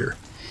thunder.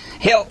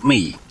 "Help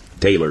me!"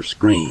 Taylor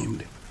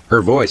screamed.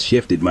 Her voice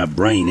shifted my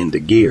brain into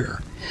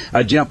gear.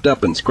 I jumped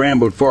up and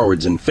scrambled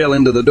forwards and fell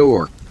into the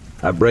door.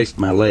 I braced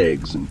my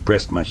legs and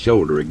pressed my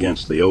shoulder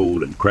against the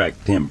old and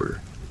cracked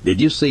timber. "Did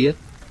you see it?"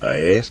 I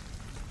asked.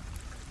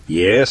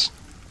 "Yes."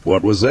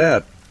 "What was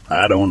that?"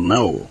 "I don't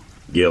know."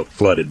 Guilt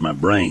flooded my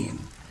brain.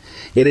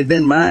 It had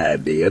been my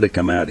idea to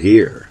come out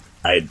here.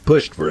 I had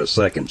pushed for a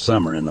second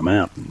summer in the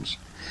mountains.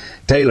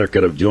 Taylor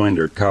could have joined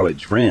her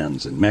college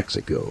friends in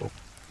Mexico.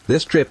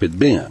 This trip had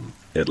been,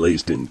 at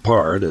least in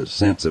part, a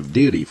sense of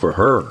duty for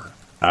her.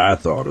 I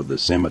thought of the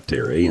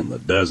cemetery and the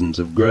dozens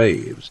of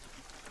graves.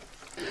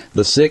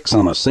 The 6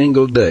 on a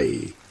single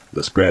day,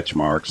 the scratch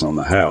marks on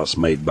the house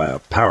made by a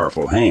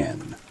powerful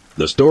hand.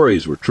 The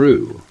stories were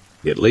true,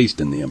 at least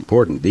in the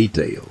important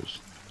details.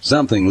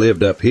 Something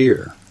lived up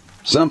here,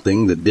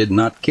 something that did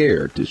not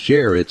care to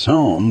share its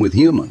home with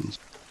humans.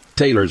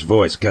 Taylor's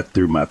voice cut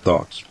through my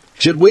thoughts.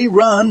 "Should we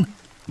run?"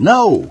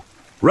 "No."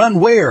 "Run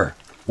where?"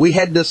 "We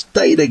had to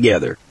stay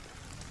together."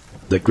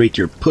 The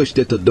creature pushed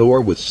at the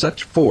door with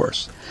such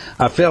force.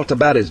 I felt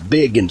about as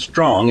big and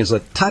strong as a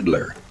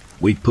toddler.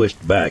 We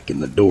pushed back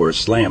and the door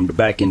slammed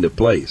back into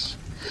place.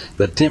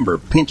 The timber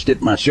pinched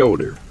at my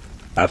shoulder.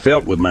 I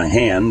felt with my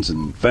hands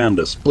and found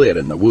a split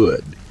in the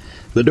wood.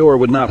 The door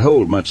would not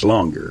hold much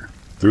longer.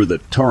 Through the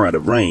torrent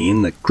of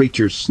rain, the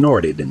creature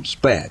snorted and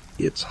spat,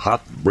 its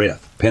hot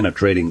breath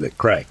penetrating the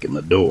crack in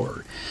the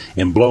door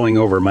and blowing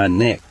over my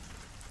neck.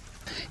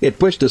 It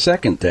pushed a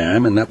second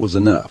time, and that was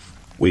enough.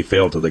 We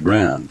fell to the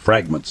ground,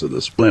 fragments of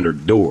the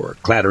splintered door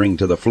clattering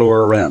to the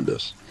floor around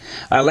us.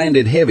 I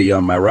landed heavy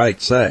on my right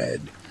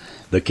side,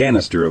 the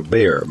canister of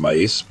bear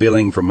mace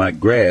spilling from my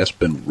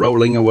grasp and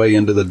rolling away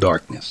into the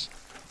darkness.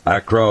 I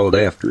crawled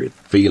after it,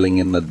 feeling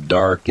in the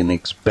dark and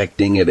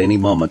expecting at any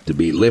moment to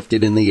be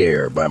lifted in the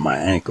air by my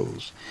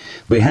ankles.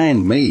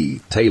 Behind me,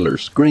 Taylor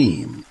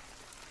screamed.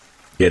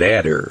 It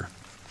had her.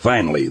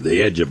 Finally,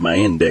 the edge of my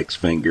index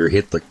finger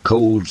hit the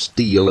cold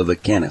steel of the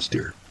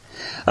canister.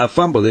 I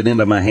fumbled it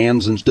into my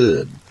hands and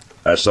stood.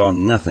 I saw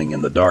nothing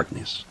in the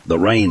darkness. The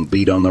rain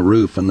beat on the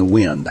roof and the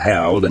wind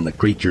howled and the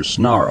creature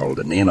snarled,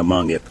 and in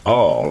among it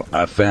all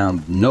I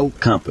found no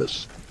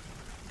compass.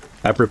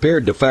 I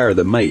prepared to fire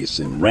the mace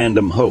in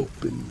random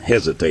hope and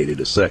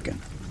hesitated a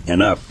second,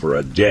 enough for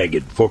a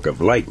jagged fork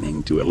of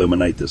lightning to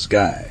illuminate the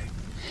sky.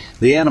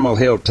 The animal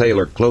held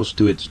Taylor close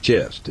to its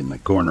chest in the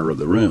corner of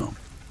the room.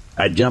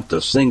 I jumped a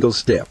single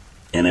step,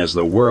 and as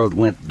the world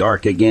went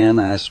dark again,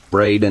 I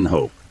sprayed in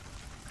hope.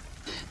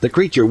 The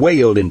creature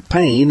wailed in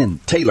pain,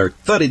 and Taylor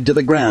thudded to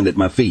the ground at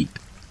my feet.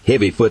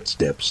 Heavy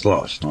footsteps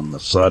sloshed on the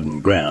sodden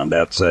ground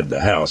outside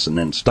the house and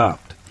then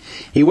stopped.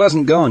 He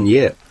wasn't gone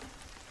yet.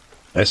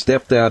 I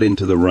stepped out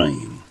into the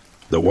rain.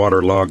 The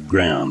waterlogged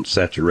ground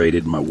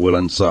saturated my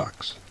woolen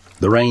socks.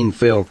 The rain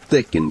fell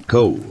thick and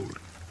cold.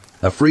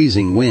 A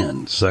freezing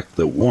wind sucked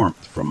the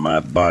warmth from my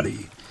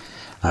body.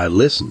 I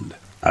listened.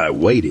 I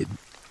waited.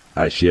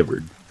 I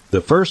shivered. The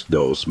first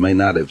dose may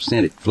not have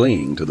sent it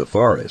fleeing to the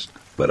forest,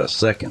 but a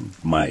second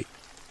might.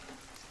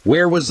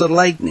 Where was the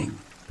lightning?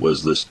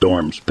 Was the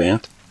storm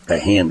spent? A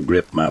hand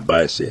gripped my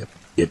bicep.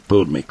 It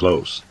pulled me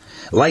close.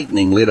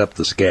 Lightning lit up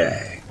the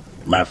sky.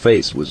 My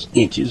face was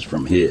inches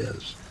from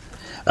his.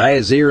 I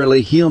was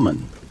eerily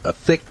human, a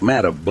thick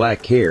mat of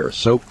black hair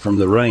soaked from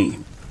the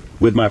rain.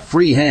 With my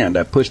free hand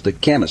I pushed the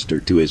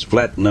canister to his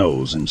flat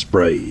nose and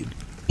sprayed.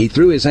 He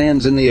threw his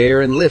hands in the air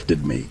and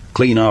lifted me,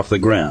 clean off the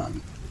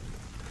ground.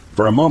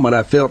 For a moment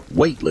I felt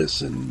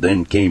weightless and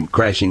then came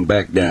crashing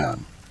back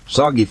down.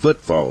 Soggy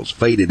footfalls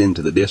faded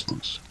into the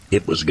distance.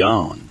 It was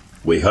gone.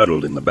 We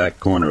huddled in the back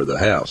corner of the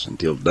house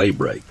until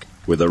daybreak.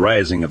 With the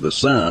rising of the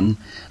sun,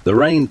 the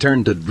rain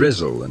turned to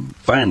drizzle and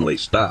finally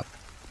stopped.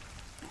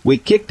 We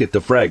kicked at the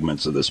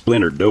fragments of the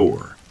splintered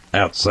door.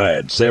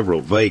 Outside,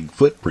 several vague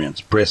footprints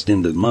pressed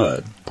into the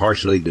mud,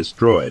 partially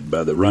destroyed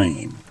by the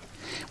rain.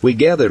 We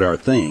gathered our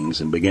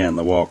things and began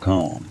the walk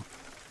home.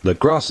 The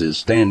crosses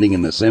standing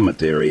in the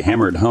cemetery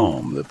hammered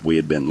home that we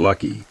had been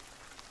lucky.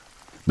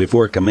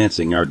 Before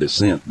commencing our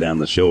descent down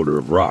the shoulder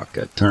of rock,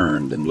 I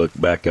turned and looked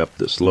back up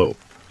the slope.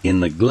 In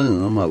the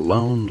gloom, a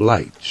lone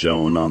light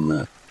shone on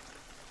the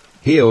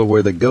hill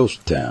where the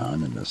ghost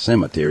town and the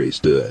cemetery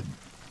stood.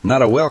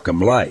 Not a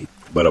welcome light,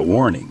 but a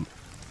warning.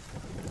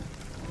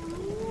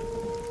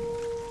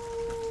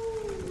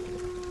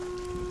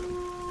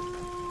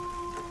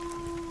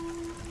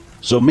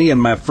 So me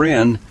and my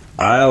friend,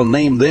 I'll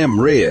name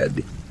them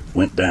Red,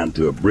 went down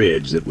to a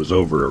bridge that was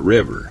over a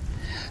river.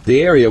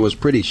 The area was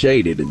pretty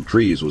shaded and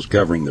trees was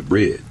covering the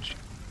bridge.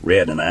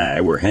 Red and I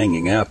were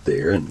hanging out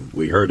there and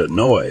we heard a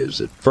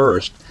noise. At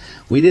first,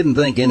 we didn't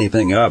think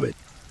anything of it.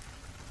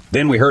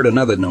 Then we heard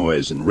another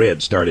noise and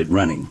Red started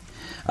running.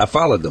 I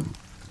followed them.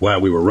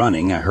 While we were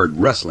running, I heard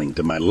rustling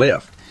to my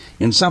left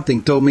and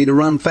something told me to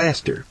run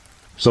faster.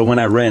 So when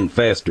I ran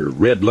faster,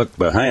 Red looked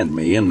behind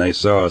me and they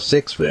saw a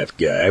 6'5"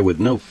 guy with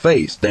no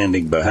face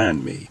standing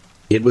behind me.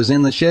 It was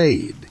in the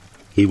shade.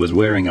 He was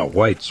wearing a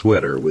white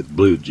sweater with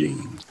blue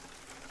jeans.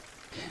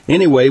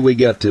 Anyway, we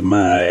got to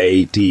my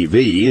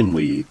ATV and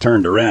we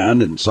turned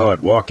around and saw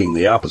it walking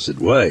the opposite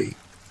way.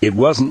 It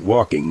wasn't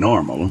walking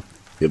normal.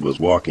 It was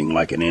walking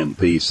like an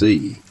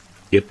NPC.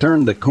 It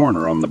turned the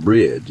corner on the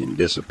bridge and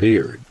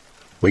disappeared.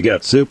 We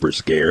got super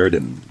scared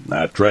and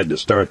I tried to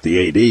start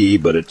the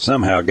AD, but it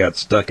somehow got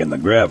stuck in the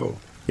gravel.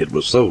 It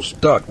was so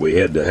stuck we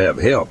had to have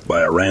help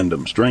by a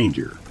random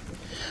stranger.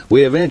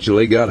 We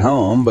eventually got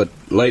home, but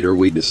later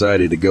we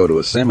decided to go to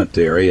a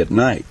cemetery at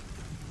night.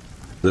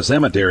 The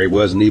cemetery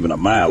wasn't even a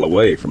mile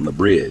away from the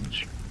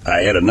bridge.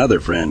 I had another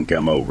friend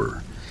come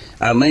over.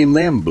 I'll name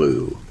them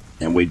Blue,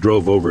 and we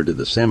drove over to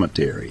the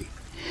cemetery.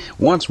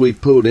 Once we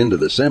pulled into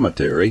the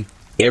cemetery,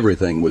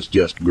 everything was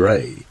just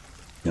gray,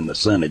 and the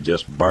sun had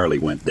just barely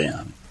went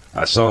down.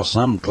 I saw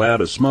some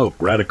cloud of smoke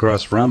right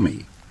across from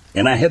me,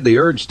 and I had the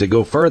urge to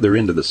go further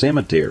into the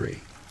cemetery.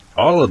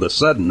 All of a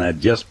sudden, I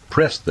just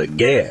pressed the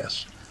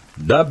gas.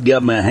 Dub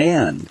got my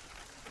hand.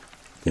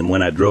 And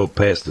when I drove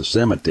past the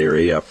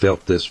cemetery, I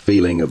felt this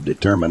feeling of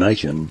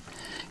determination,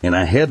 and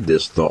I had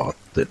this thought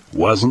that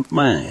wasn't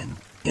mine,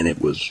 and it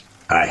was,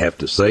 I have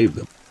to save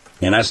them.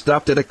 And I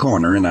stopped at a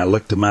corner, and I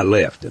looked to my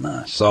left, and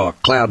I saw a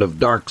cloud of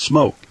dark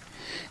smoke.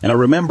 And I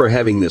remember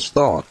having this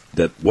thought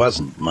that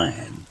wasn't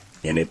mine,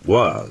 and it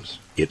was.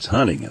 It's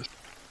hunting us.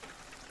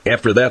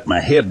 After that, my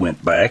head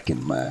went back,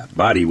 and my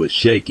body was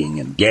shaking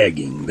and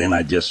gagging. Then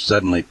I just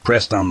suddenly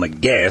pressed on the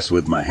gas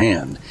with my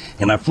hand,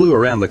 and I flew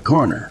around the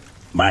corner.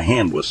 My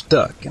hand was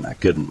stuck, and I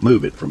couldn't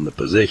move it from the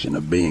position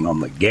of being on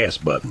the gas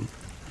button.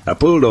 I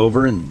pulled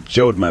over and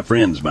showed my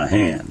friends my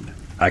hand.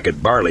 I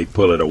could barely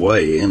pull it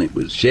away, and it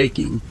was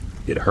shaking.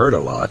 It hurt a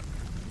lot.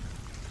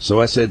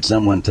 So I said,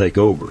 "Someone take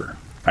over.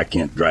 I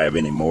can't drive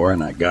anymore,"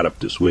 and I got up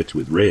to switch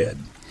with Red.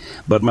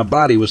 But my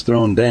body was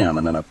thrown down,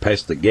 and then I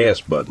pressed the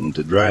gas button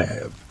to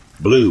drive.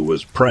 Blue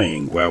was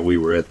praying while we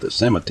were at the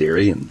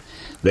cemetery, and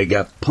they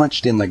got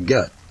punched in the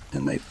gut,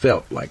 and they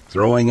felt like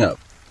throwing up.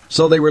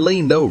 So they were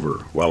leaned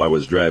over while I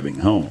was driving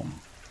home.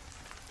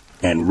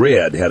 And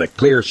Red had a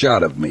clear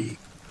shot of me.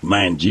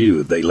 Mind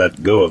you, they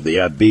let go of the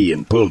IB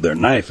and pulled their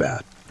knife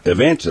out.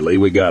 Eventually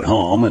we got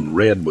home and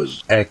Red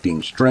was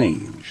acting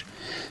strange.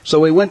 So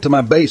we went to my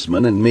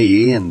basement and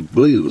me and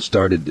Blue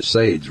started to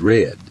sage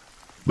Red.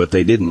 But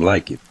they didn't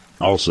like it.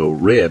 Also,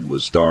 Red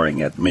was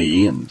staring at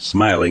me and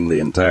smiling the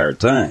entire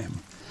time.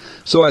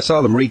 So I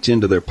saw them reach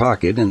into their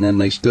pocket and then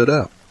they stood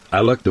up. I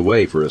looked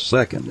away for a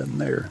second,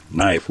 and their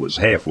knife was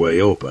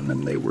halfway open,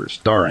 and they were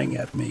staring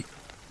at me.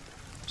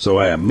 So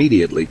I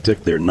immediately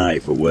took their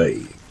knife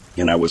away,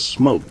 and I was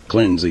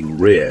smoke-cleansing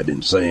Red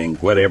and saying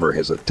whatever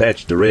has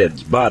attached to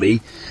Red's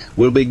body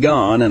will be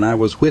gone, and I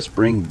was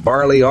whispering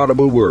barely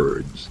audible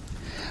words.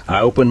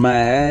 I opened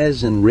my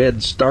eyes, and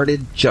Red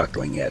started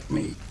chuckling at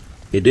me.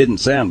 It didn't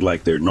sound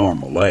like their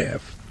normal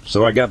laugh,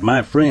 so I got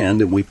my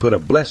friend, and we put a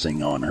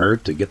blessing on her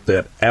to get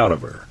that out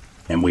of her.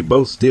 And we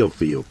both still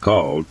feel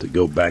called to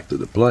go back to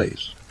the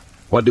place.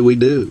 What do we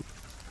do?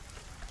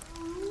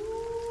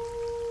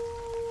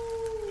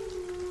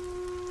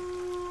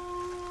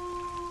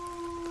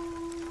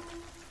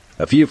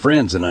 A few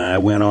friends and I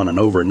went on an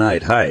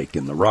overnight hike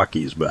in the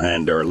Rockies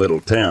behind our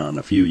little town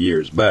a few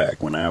years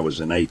back when I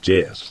was in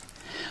HS.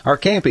 Our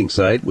camping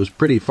site was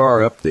pretty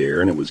far up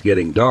there and it was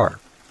getting dark.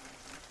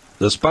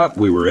 The spot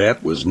we were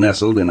at was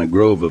nestled in a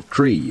grove of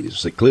trees,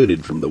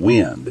 secluded from the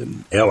wind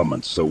and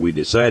elements, so we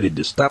decided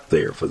to stop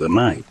there for the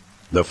night.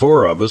 The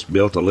four of us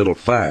built a little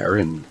fire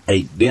and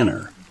ate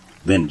dinner,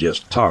 then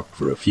just talked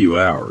for a few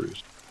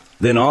hours.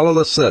 Then all of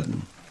a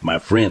sudden, my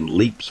friend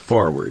leaps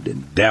forward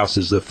and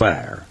douses the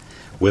fire,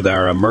 with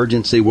our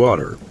emergency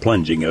water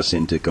plunging us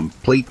into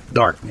complete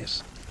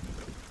darkness.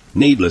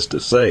 Needless to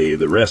say,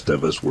 the rest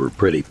of us were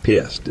pretty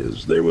pissed,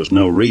 as there was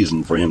no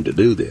reason for him to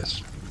do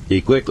this.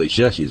 He quickly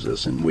shushes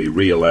us, and we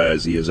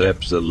realize he is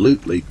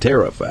absolutely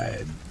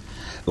terrified.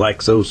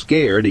 Like so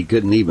scared he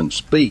couldn't even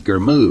speak or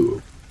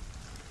move.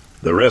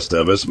 The rest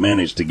of us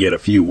managed to get a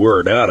few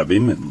words out of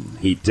him, and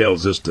he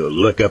tells us to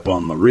look up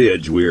on the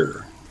ridge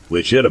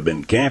we should have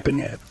been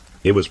camping at.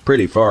 It was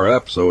pretty far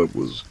up, so it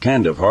was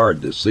kind of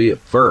hard to see at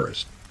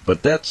first,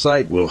 but that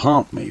sight will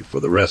haunt me for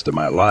the rest of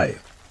my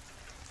life.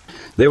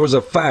 There was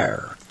a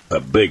fire, a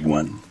big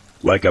one,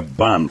 like a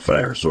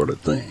bonfire sort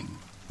of thing.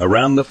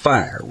 Around the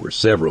fire were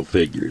several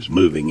figures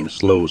moving in a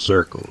slow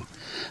circle.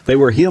 They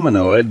were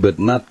humanoid, but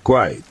not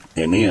quite,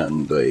 and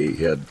they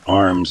had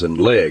arms and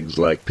legs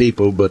like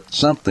people, but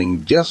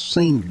something just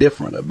seemed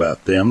different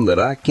about them that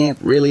I can't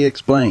really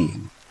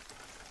explain.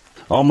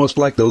 Almost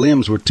like the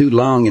limbs were too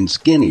long and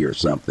skinny or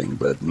something,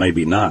 but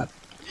maybe not.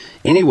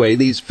 Anyway,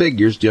 these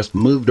figures just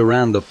moved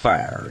around the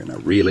fire in a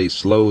really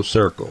slow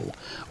circle,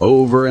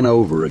 over and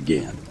over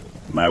again.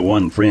 My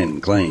one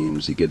friend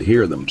claims he could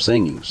hear them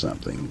singing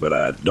something, but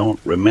I don't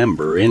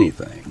remember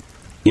anything.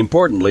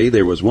 Importantly,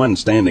 there was one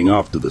standing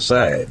off to the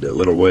side, a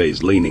little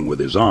ways leaning with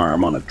his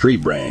arm on a tree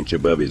branch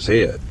above his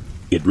head.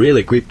 It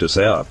really creeped us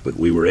out, but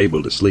we were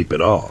able to sleep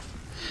it off.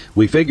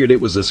 We figured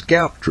it was a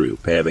scout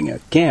troop having a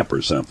camp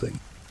or something.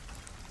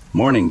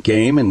 Morning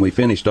came, and we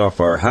finished off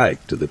our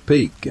hike to the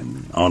peak,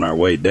 and on our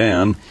way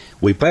down,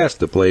 we passed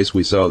the place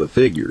we saw the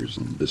figures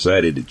and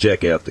decided to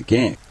check out the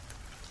camp.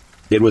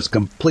 It was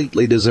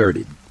completely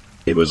deserted.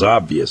 It was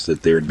obvious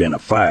that there had been a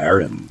fire,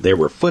 and there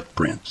were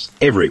footprints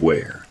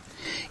everywhere.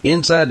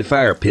 Inside the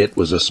fire pit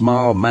was a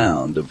small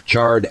mound of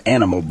charred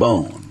animal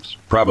bones,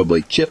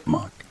 probably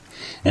chipmunk,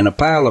 and a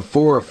pile of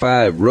 4 or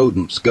 5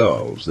 rodent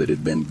skulls that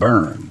had been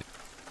burned.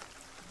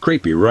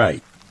 Creepy,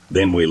 right?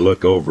 Then we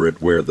look over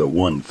at where the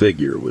one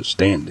figure was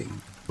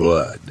standing.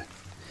 Blood.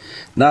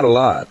 Not a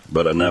lot,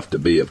 but enough to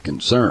be of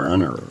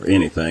concern, or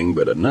anything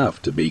but enough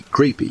to be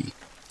creepy.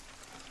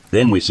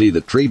 Then we see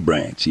the tree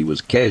branch he was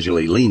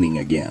casually leaning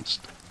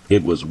against.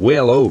 It was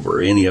well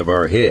over any of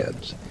our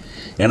heads,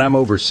 and I'm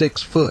over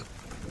 6 foot.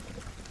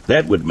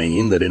 That would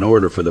mean that in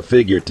order for the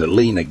figure to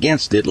lean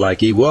against it like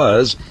he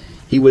was,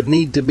 he would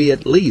need to be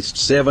at least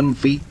 7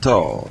 feet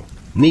tall.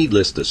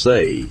 Needless to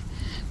say,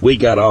 we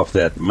got off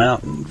that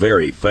mountain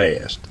very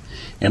fast,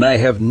 and I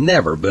have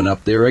never been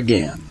up there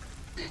again.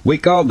 We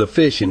called the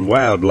Fish and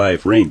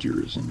Wildlife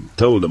Rangers and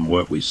told them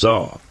what we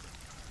saw.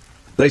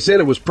 They said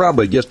it was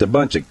probably just a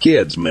bunch of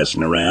kids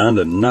messing around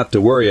and not to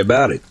worry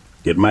about it.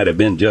 It might have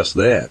been just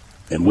that,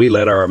 and we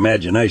let our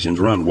imaginations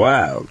run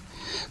wild.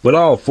 But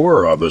all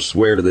 4 of us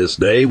swear to this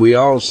day we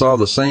all saw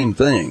the same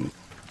thing,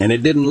 and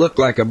it didn't look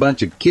like a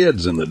bunch of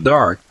kids in the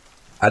dark.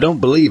 I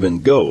don't believe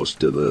in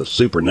ghosts or the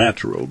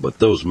supernatural, but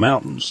those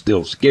mountains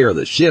still scare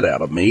the shit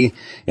out of me,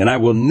 and I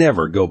will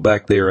never go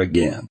back there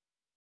again.